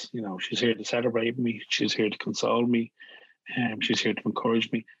pieces. She's here to celebrate me. She's here to console me. She's here to encourage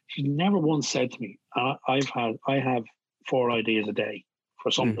me. She never once said to me, I have 4 ideas a day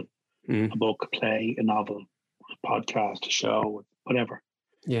for something, a book, a play, a novel, a podcast, a show, whatever.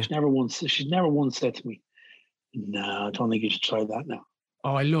 Yeah. She's never once said to me, "No, I don't think you should try that now."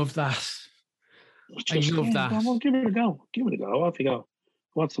 Oh, I love that. I love that. Well, give it a go. Off you go.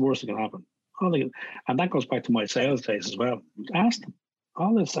 What's the worst that can happen? And that goes back to my sales days as well. Ask them.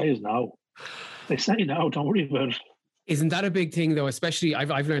 All they say is no. They say no. Don't worry about it. Isn't that a big thing though? Especially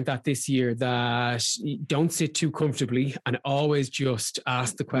I've learned that this year, that don't sit too comfortably and always just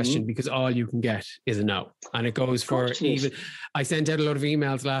ask the question, because all you can get is a no. And it goes for even, I sent out a lot of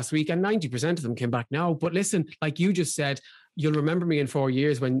emails last week and 90% of them came back no. But listen, like you just said, you'll remember me in 4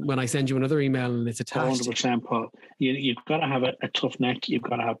 years when I send you another email and it's attached. 100%, Paul. You've got to have a tough neck. You've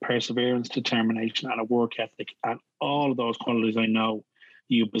got to have perseverance, determination, and a work ethic. And all of those qualities I know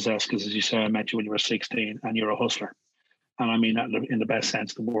you possess, because as you say, I met you when you were 16 and you're a hustler. And I mean that in the best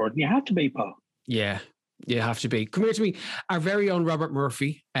sense of the word. You have to be, Paul. Yeah, you have to be. Come here to me. Our very own Robert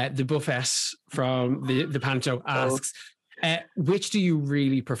Murphy, the buffet from the Panto, asks, which do you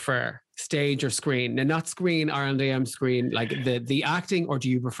really prefer? stage or screen? And not screen, R&AM screen, like the acting, or do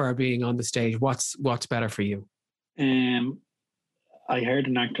you prefer being on the stage? What's better for you? I heard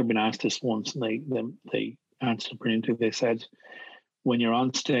an actor been asked this once, and they answered brilliantly. They said, when you're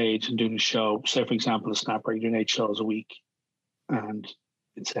on stage and doing a show, say for example, a Snapper, you're doing 8 shows a week, and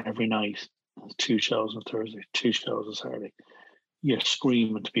it's every night, 2 shows on Thursday, 2 shows on Saturday, you're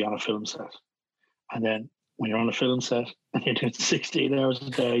screaming to be on a film set. And then when you're on a film set and you're doing 16 hours a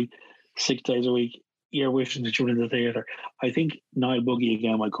day, 6 days a week, you're wishing that you were in the theatre. I think Niall Buggy,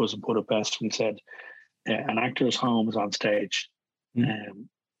 again, my cousin, put it best when he said, an actor's home is on stage. And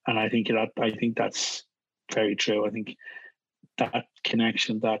I think that's very true. I think that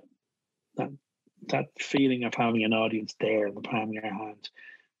connection, that feeling of having an audience there in the palm of your hand,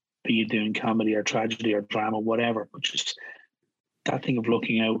 be you doing comedy or tragedy or drama, whatever, but just that thing of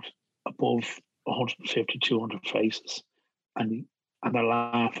looking out above 150, 200 faces, and they're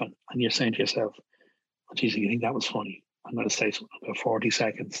laughing, and you're saying to yourself, oh, geez, you think that was funny? I'm going to say something about 40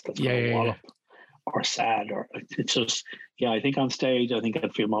 seconds that's going to wallop or sad, or it's just, I think on stage, I think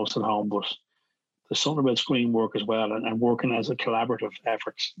I'd feel most at home, but there's something about screen work as well, and working as a collaborative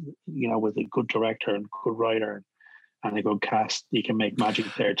effort, with a good director and good writer and a good cast, you can make magic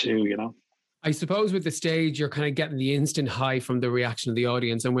there too, I suppose with the stage, you're kind of getting the instant high from the reaction of the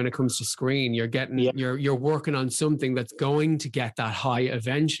audience, and when it comes to screen, you're getting you're working on something that's going to get that high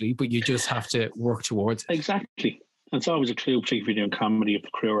eventually, but you just have to work towards it. Exactly. And it's always a clue, particularly if you're doing comedy, if the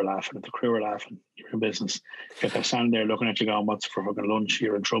crew are laughing. If the crew are laughing, you're in business. If they're standing there looking at you going, what's for fucking lunch?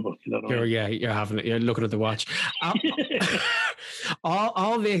 You're in trouble. You know what I mean? You're looking at the watch.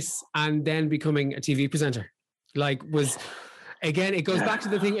 all this, and then becoming a TV presenter, again, it goes back to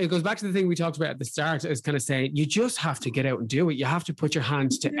the thing. It goes back to the thing we talked about at the start. Is kind of saying you just have to get out and do it. You have to put your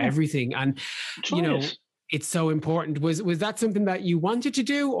hands to everything, and it's so important. Was that something that you wanted to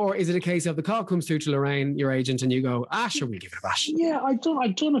do, or is it a case of the call comes through to Lorraine, your agent, and you go, sure, we'll give it a bash? Yeah, I've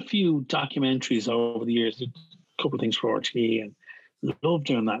done a few documentaries over the years, a couple of things for RTE, and love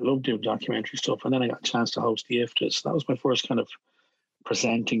doing that. Love doing documentary stuff. And then I got a chance to host the IFTAs. That was my first kind of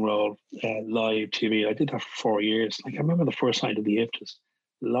presenting role, live TV. I did that for 4 years. I remember the first time I did the IFTAs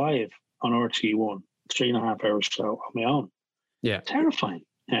live on RTE1, 3.5 hour show on my own. Yeah, terrifying.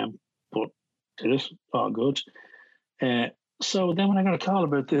 But did it all good. So then when I got a call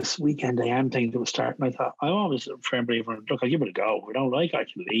about this Weekend AM thing that was starting, I thought, I'm always a firm believer, look, I'll give it a go. If I don't like it, I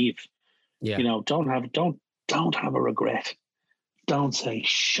can leave. Yeah. Don't have a regret. Don't say,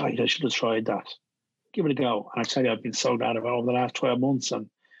 shite, I should have tried that. Give it a go. And I tell you, I've been so glad of it over the last 12 months, and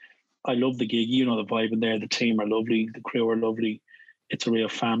I love the gig. The vibe in there. The team are lovely. The crew are lovely. It's a real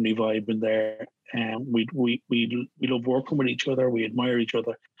family vibe in there. And we love working with each other. We admire each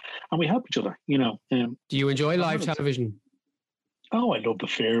other, and we help each other. Do you enjoy live television? Oh, I love the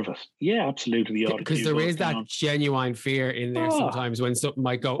fear of it. Yeah, absolutely. Because there is that genuine fear in there sometimes when something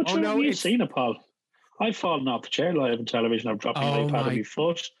might go. Oh no, you've seen it, Paul. I've fallen off the chair live on television. I've dropped my iPad on my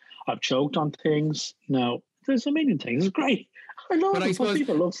foot. I've choked on things. There's a million things. It's great. I love it. But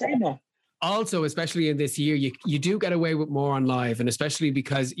people love saying that. Also, especially in this year, you do get away with more on live, and especially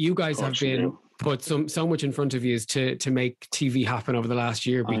because you guys have been put so much in front of you to make TV happen over the last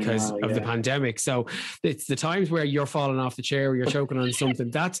year because of the pandemic. So it's the times where you're falling off the chair or you're choking on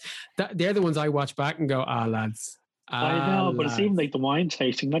something. They're the ones I watch back and go, lads. I know, but it's even like the wine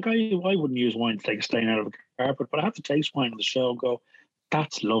tasting. Like I wouldn't use wine to take a stain out of a carpet, but I have to taste wine on the show and go,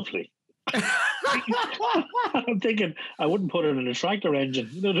 that's lovely. I'm thinking I wouldn't put it in a tractor engine.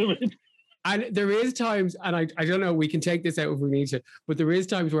 You know what I mean? And there is times, and I don't know, we can take this out if we need to, but there is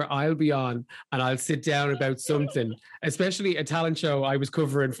times where I'll be on and I'll sit down about something, especially a talent show I was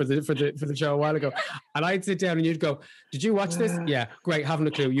covering for the show a while ago, and I'd sit down and you'd go, "Did you watch this?" "Yeah, great, haven't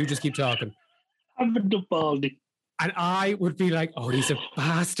a clue. You just keep talking." Having the baldy. And I would be like, "Oh, he's a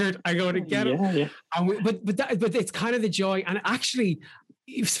bastard! I go to get him." Yeah. And but it's kind of the joy, and actually,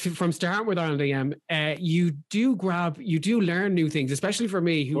 from starting with R&AM, you do learn new things, especially for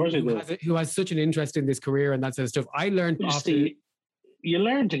me who has such an interest in this career and that sort of stuff. I learned you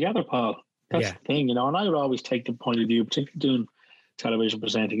learn together, Paul. That's the thing, and I would always take the point of view, particularly doing television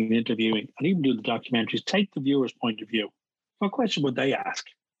presenting and interviewing, and even doing the documentaries. Take the viewer's point of view. What question would they ask?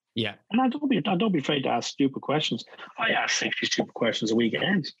 Yeah, and I don't be afraid to ask stupid questions. I ask 50 stupid questions a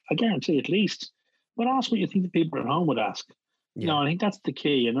weekend. I guarantee at least. But ask what you think the people at home would ask. Yeah. I think that's the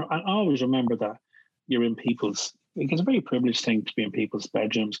key. And I always remember that you're in people's, because it's a very privileged thing to be in people's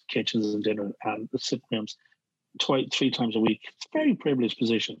bedrooms, kitchens and dinner and the sitting rooms 3 times a week. It's a very privileged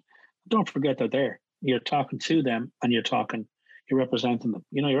position. Don't forget that you're talking to them and you're representing them.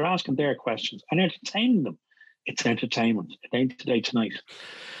 You're asking their questions and entertaining them. It's entertainment. It ain't today, tonight.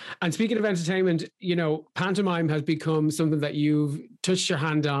 And speaking of entertainment, you know, pantomime has become something that you've touched your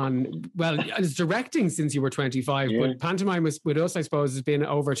hand on. Well, it's directing since you were 25, but pantomime with us, I suppose, has been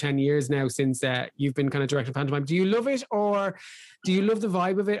over 10 years now since you've been kind of directing pantomime. Do you love it, or do you love the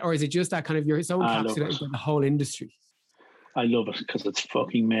vibe of it, or is it just that kind of you're so encapsulated by the whole industry? I love it because it's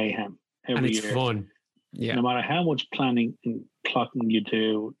fucking mayhem every year. Fun. Yeah. No matter how much planning and plotting you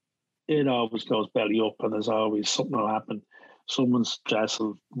do, it always goes belly up, and there's always something will happen. Someone's dress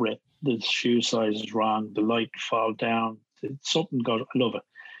will rip, the shoe size is wrong, the light fall down, something goes. I love it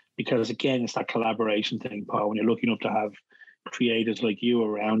because, again, it's that collaboration thing, Paul. When you're looking up to have creators like you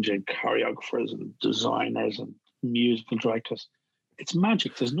around you, choreographers and designers and musical directors, it's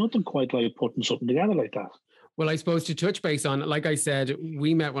magic. There's nothing quite like putting something together like that. Well, I suppose to touch base on, like I said,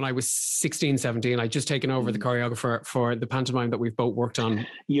 we met when I was 16, 17. I'd just taken over the choreographer for the pantomime that we've both worked on.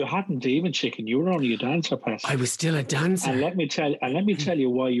 You hadn't even, chicken. You were only a dancer, Pastor. I was still a dancer. And let me tell you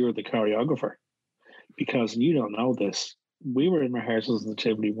why you're the choreographer. Because you don't know this. We were in rehearsals in the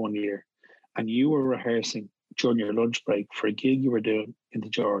Tivoli one year, and you were rehearsing during your lunch break for a gig you were doing in the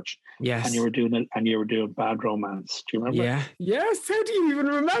George. Yes. And you were doing Bad Romance. Do you remember? Yeah. Yes. How do you even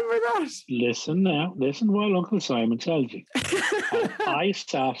remember that? Listen while Uncle Simon tells you. I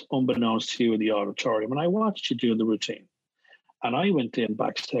sat unbeknownst to you in the auditorium, and I watched you doing the routine. And I went in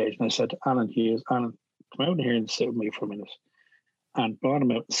backstage and I said to Alan Hughes, Alan, come out here and sit with me for a minute. And brought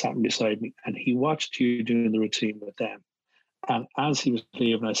him out and sat beside me, and he watched you doing the routine with them. And as he was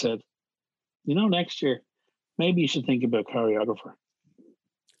leaving, I said, you know, next year, maybe you should think about choreographer.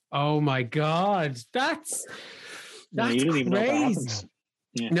 Oh my God. That's you didn't even know that happens.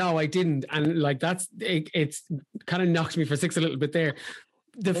 Yeah. No, I didn't. And like, it's kind of knocked me for six a little bit there.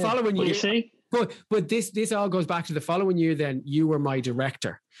 The following year. You see? But this all goes back to the following year. Then you were my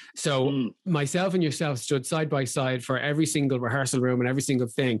director. So myself and yourself stood side by side for every single rehearsal room and every single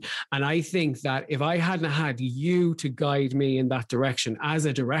thing. And I think that if I hadn't had you to guide me in that direction as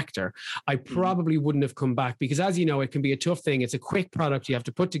a director, I probably wouldn't have come back, because, as you know, it can be a tough thing. It's a quick product you have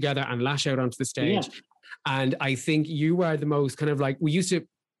to put together and lash out onto the stage. Yeah. And I think you were the most kind of like, we used to,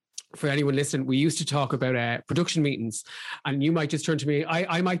 for anyone listening, we used to talk about production meetings, and you might just turn to me.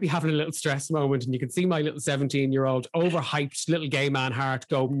 I might be having a little stress moment, and you can see my little 17-year-old overhyped little gay man heart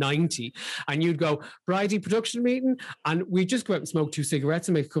go 90, and you'd go, Bridie, production meeting, and we'd just go out and smoke 2 cigarettes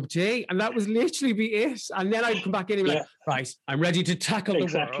and make a cup of tea, and that was literally be it. And then I'd come back in and be like, right, I'm ready to tackle the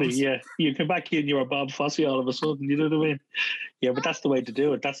world. Yeah. You come back in, you're Bob Fosse all of a sudden, you know what I mean? Yeah, but that's the way to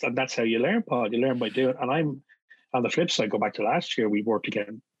do it. That's how you learn, Paul. You learn by doing it. And I'm, on the flip side, go back to last year, we worked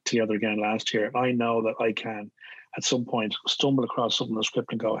together again last year. I know that I can at some point stumble across something in the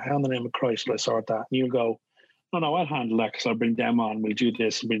script and go, how in the name of Christ will I sort that? And you go, no, I'll handle that because I'll bring them on, we'll do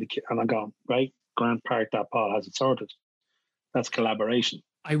this and bring the kid. And I'm going, right, Grand Park, that Paul has it sorted. That's collaboration.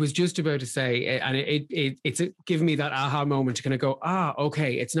 I was just about to say, and it's giving me that aha moment to kind of go,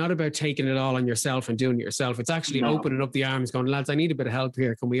 okay, it's not about taking it all on yourself and doing it yourself. It's actually opening up the arms, going, lads, I need a bit of help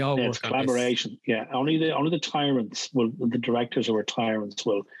here. Can we all work on this? It's collaboration. Yeah, only the tyrants the directors who are tyrants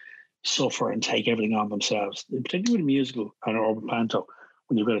will suffer and take everything on themselves. Particularly with a musical or with panto,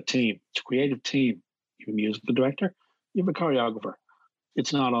 when you've got a team, it's a creative team. You have a musical director, you have a choreographer.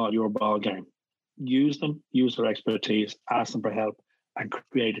 It's not all your ball game. Use them, use their expertise, ask them for help, and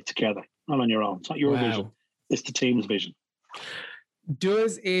create it together, not on your own. It's not your vision, it's the team's vision.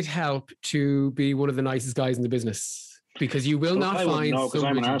 Does it help to be one of the nicest guys in the business? Because you will not find... No, because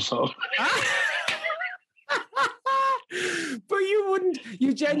I'm an arsehole. But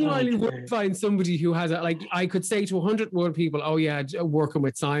you genuinely would find somebody who has I could say to 101 people, oh yeah, working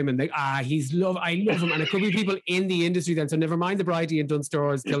with Simon, I love him. And it could be people in the industry then. So never mind the Bridie and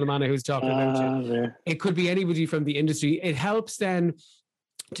Dunstores, Kilnamanagh who's talking about you. Yeah. It could be anybody from the industry. It helps then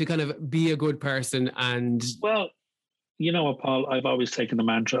to kind of be a good person. And well, you know what, Paul, I've always taken the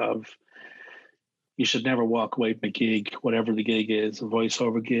mantra of you should never walk away from a gig, whatever the gig is, a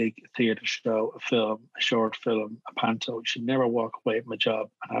voiceover gig, a theatre show, a film, a short film, a panto. You should never walk away from a job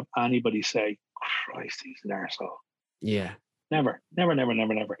and have anybody say, Christ, he's an arsehole. Yeah. Never.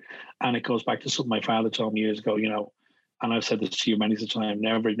 And it goes back to something my father told me years ago, you know, and I've said this to you many times,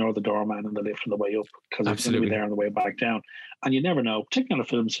 never ignore the doorman in the lift on the way up, because he's going to be there on the way back down. And you never know, particularly on a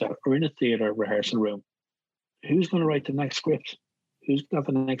film set or in a theatre rehearsal room, who's going to write the next script? Who's got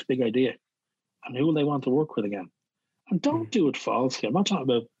the next big idea? And who will they want to work with again? And don't do it falsely. I'm not talking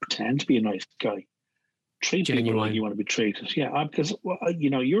about pretend to be a nice guy. Treat people like you want to be treated. Yeah, because you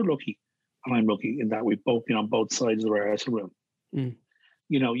know, you're lucky and I'm lucky in that we've both been on both sides of the rehearsal room.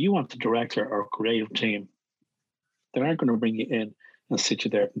 You know, you want the director or creative team. They aren't going to bring you in and sit you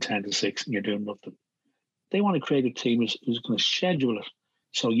there from 10 to 6 and you're doing nothing. They want a creative team who's going to schedule it.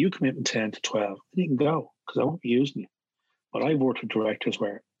 So you come in from 10 to 12, and you can go because I won't be using you. But I've worked with directors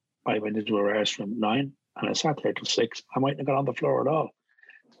where I went into a rehearsal from 9 and I sat there till 6. I mightn't have got on the floor at all.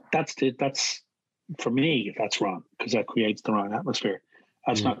 That's for me, that's wrong because that creates the wrong atmosphere.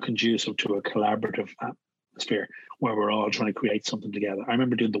 That's not conducive to a collaborative atmosphere where we're all trying to create something together. I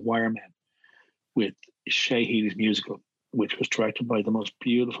remember doing The Wiremen with Shea Healy's musical, which was directed by the most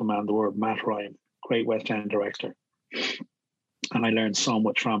beautiful man in the world, Matt Ryan, great West End director. And I learned so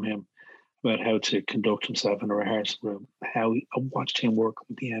much from him about how to conduct himself in a rehearsal room, I watched him work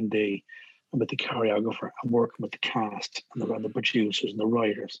with the MD and with the choreographer and working with the cast and the producers and the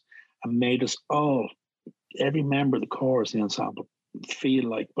writers, and made us all, every member of the chorus, the ensemble, feel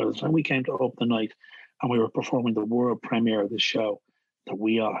like by the time we came to open the night and we were performing the world premiere of this show, that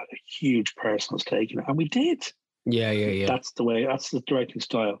we all had a huge personal stake in it. And we did. Yeah. That's the directing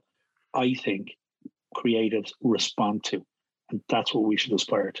style I think creatives respond to. And that's what we should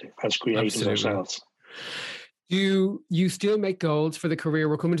aspire to as creatives ourselves. Do you still make goals for the career?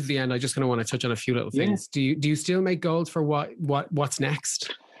 We're coming to the end. I just kind of want to touch on a few little things. Do you still make goals for what's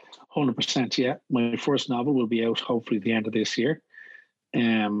next? 100%, yeah. My first novel will be out hopefully at the end of this year.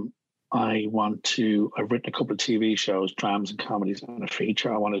 I've written a couple of TV shows, dramas and comedies, and a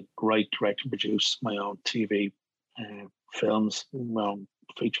feature. I want to write, direct, and produce my own TV films, my own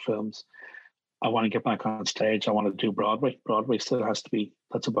feature films. I want to get back on stage. I want to do Broadway. Broadway still has to be,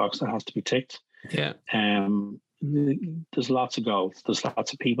 that's a box that has to be ticked. Yeah. There's lots of goals. There's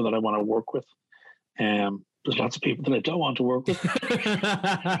lots of people that I want to work with. There's lots of people that I don't want to work with.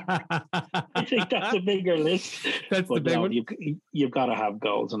 I think that's a bigger list. That's the big one. You've got to have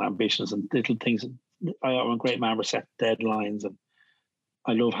goals and ambitions and little things. I'm a great man for set deadlines, and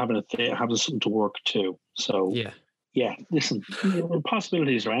I love having something to work to. So yeah. Listen, the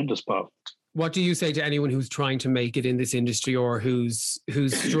possibilities are endless, Bob. What do you say to anyone who's trying to make it in this industry, or who's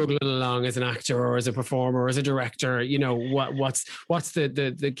struggling along as an actor or as a performer or as a director? You know, what's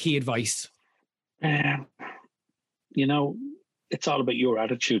the key advice? It's all about your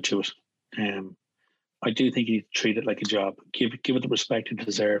attitude to it. I do think you need to treat it like a job. Give it the respect it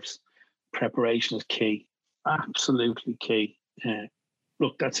deserves. Preparation is key, absolutely key.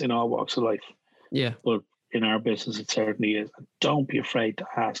 Look, that's in all walks of life. Yeah, but in our business, it certainly is. Don't be afraid to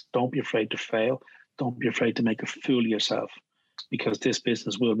ask. Don't be afraid to fail. Don't be afraid to make a fool of yourself, because this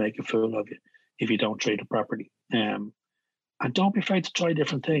business will make a fool of you if you don't treat it properly. And don't be afraid to try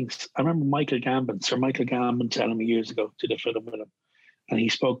different things. I remember Sir Michael Gambon telling me years ago, did a film with him, and he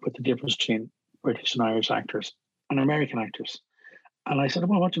spoke about the difference between British and Irish actors and American actors. And I said,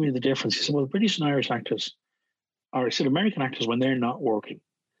 well, what do you mean the difference? He said, well, British and Irish actors, American actors, when they're not working,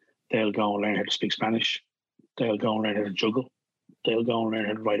 they'll go and learn how to speak Spanish. They'll go and learn how to juggle. They'll go and learn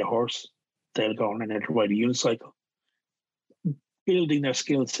how to ride a horse. They'll go and learn how to ride a unicycle. Building their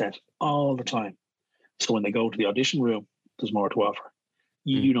skill set all the time. So when they go to the audition room, there's more to offer.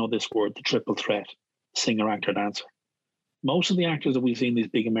 You know this word, the triple threat: singer, actor, dancer. Most of the actors that we see in these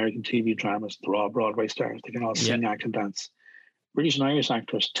big American TV dramas, they're all Broadway stars. They can all sing, act, and dance. British and Irish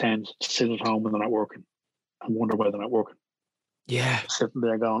actors tend to sit at home when they're not working and wonder why they're not working. Yeah. Sitting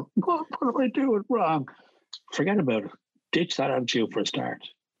there going, what am I doing wrong? Forget about it. Ditch that attitude for a start.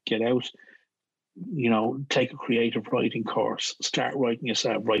 Get out, take a creative writing course. Start writing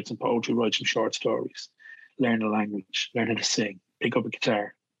yourself. Write some poetry, write some short stories. Learn a language, learn how to sing, pick up a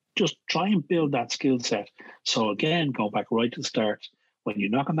guitar. Just try and build that skill set. So again, go back right to the start. When you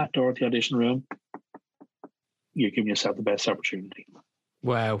knock on that door at the audition room, you're giving yourself the best opportunity.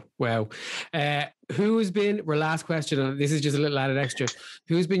 Wow. Who has been, our last question, and this is just a little added extra,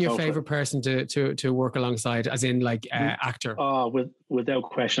 who's been your favorite person to work alongside, as in like actor? Oh, without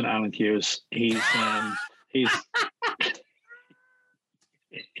question, Alan Hughes. He's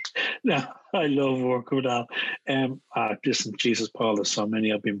no, I love working with Al. Listen, Jesus, Paul, there's so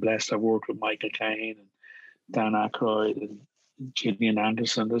many. I've been blessed. I've worked with Michael Caine and Dan Aykroyd and Gillian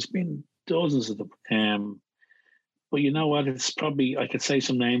Anderson. There's been dozens of them. But you know what? It's probably, I could say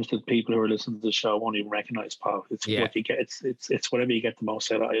some names that people who are listening to the show won't even recognize, Paul. It's what you get. It's whatever you get the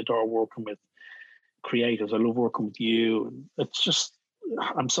most out of. I adore working with creatives. I love working with you. It's just,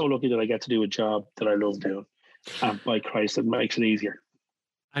 I'm so lucky that I get to do a job that I love doing. And by Christ, it makes it easier.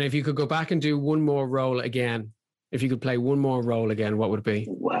 And if you could go back and do one more role again, if you could play one more role again, what would it be?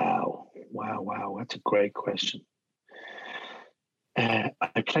 Wow. That's a great question. I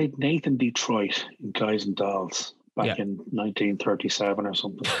played Nathan Detroit in Guys and Dolls back in 1937 or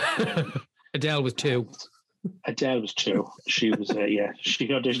something. Adele was 2. She was, she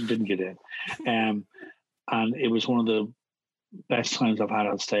auditioned, didn't get in. And it was one of the best times I've had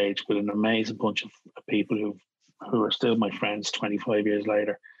on stage with an amazing bunch of people who are still my friends 25 years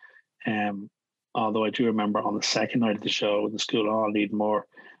later. Although I do remember on the second night of the show in the School Hall, Needmore,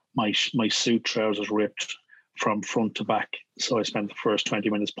 my suit trousers ripped from front to back. So I spent the first 20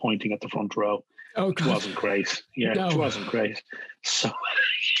 minutes pointing at the front row. Oh, God. It wasn't great. Yeah, No. It wasn't great. So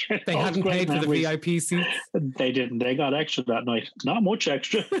they hadn't paid for the VIP seats? They didn't. They got extra that night. Not much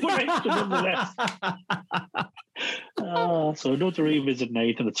extra, but extra nonetheless. So I'd love to revisit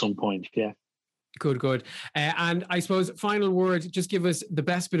Nathan at some point. Yeah. Good. And I suppose, final word, just give us the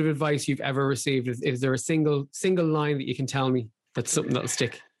best bit of advice you've ever received. Is there a single line that you can tell me that's something that'll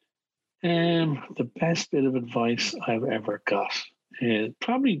stick? The best bit of advice I've ever got is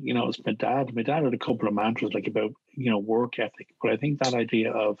probably, it's my dad. My dad had a couple of mantras like about, work ethic. But I think that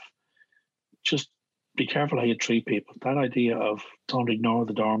idea of just be careful how you treat people. That idea of don't ignore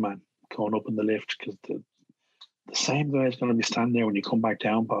the doorman going up in the lift, because the same guy is going to be standing there when you come back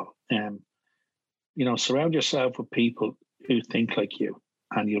down, Paul. Surround yourself with people who think like you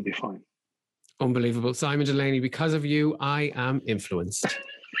and you'll be fine. Unbelievable. Simon Delaney, because of you, I am influenced.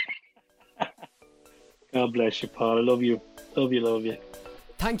 God bless you, Paul. I love you. Love you.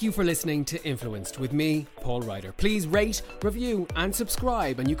 Thank you for listening to Influenced with me, Paul Ryder. Please rate, review and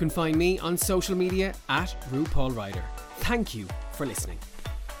subscribe, and you can find me on social media at RuPaul Ryder. Thank you for listening.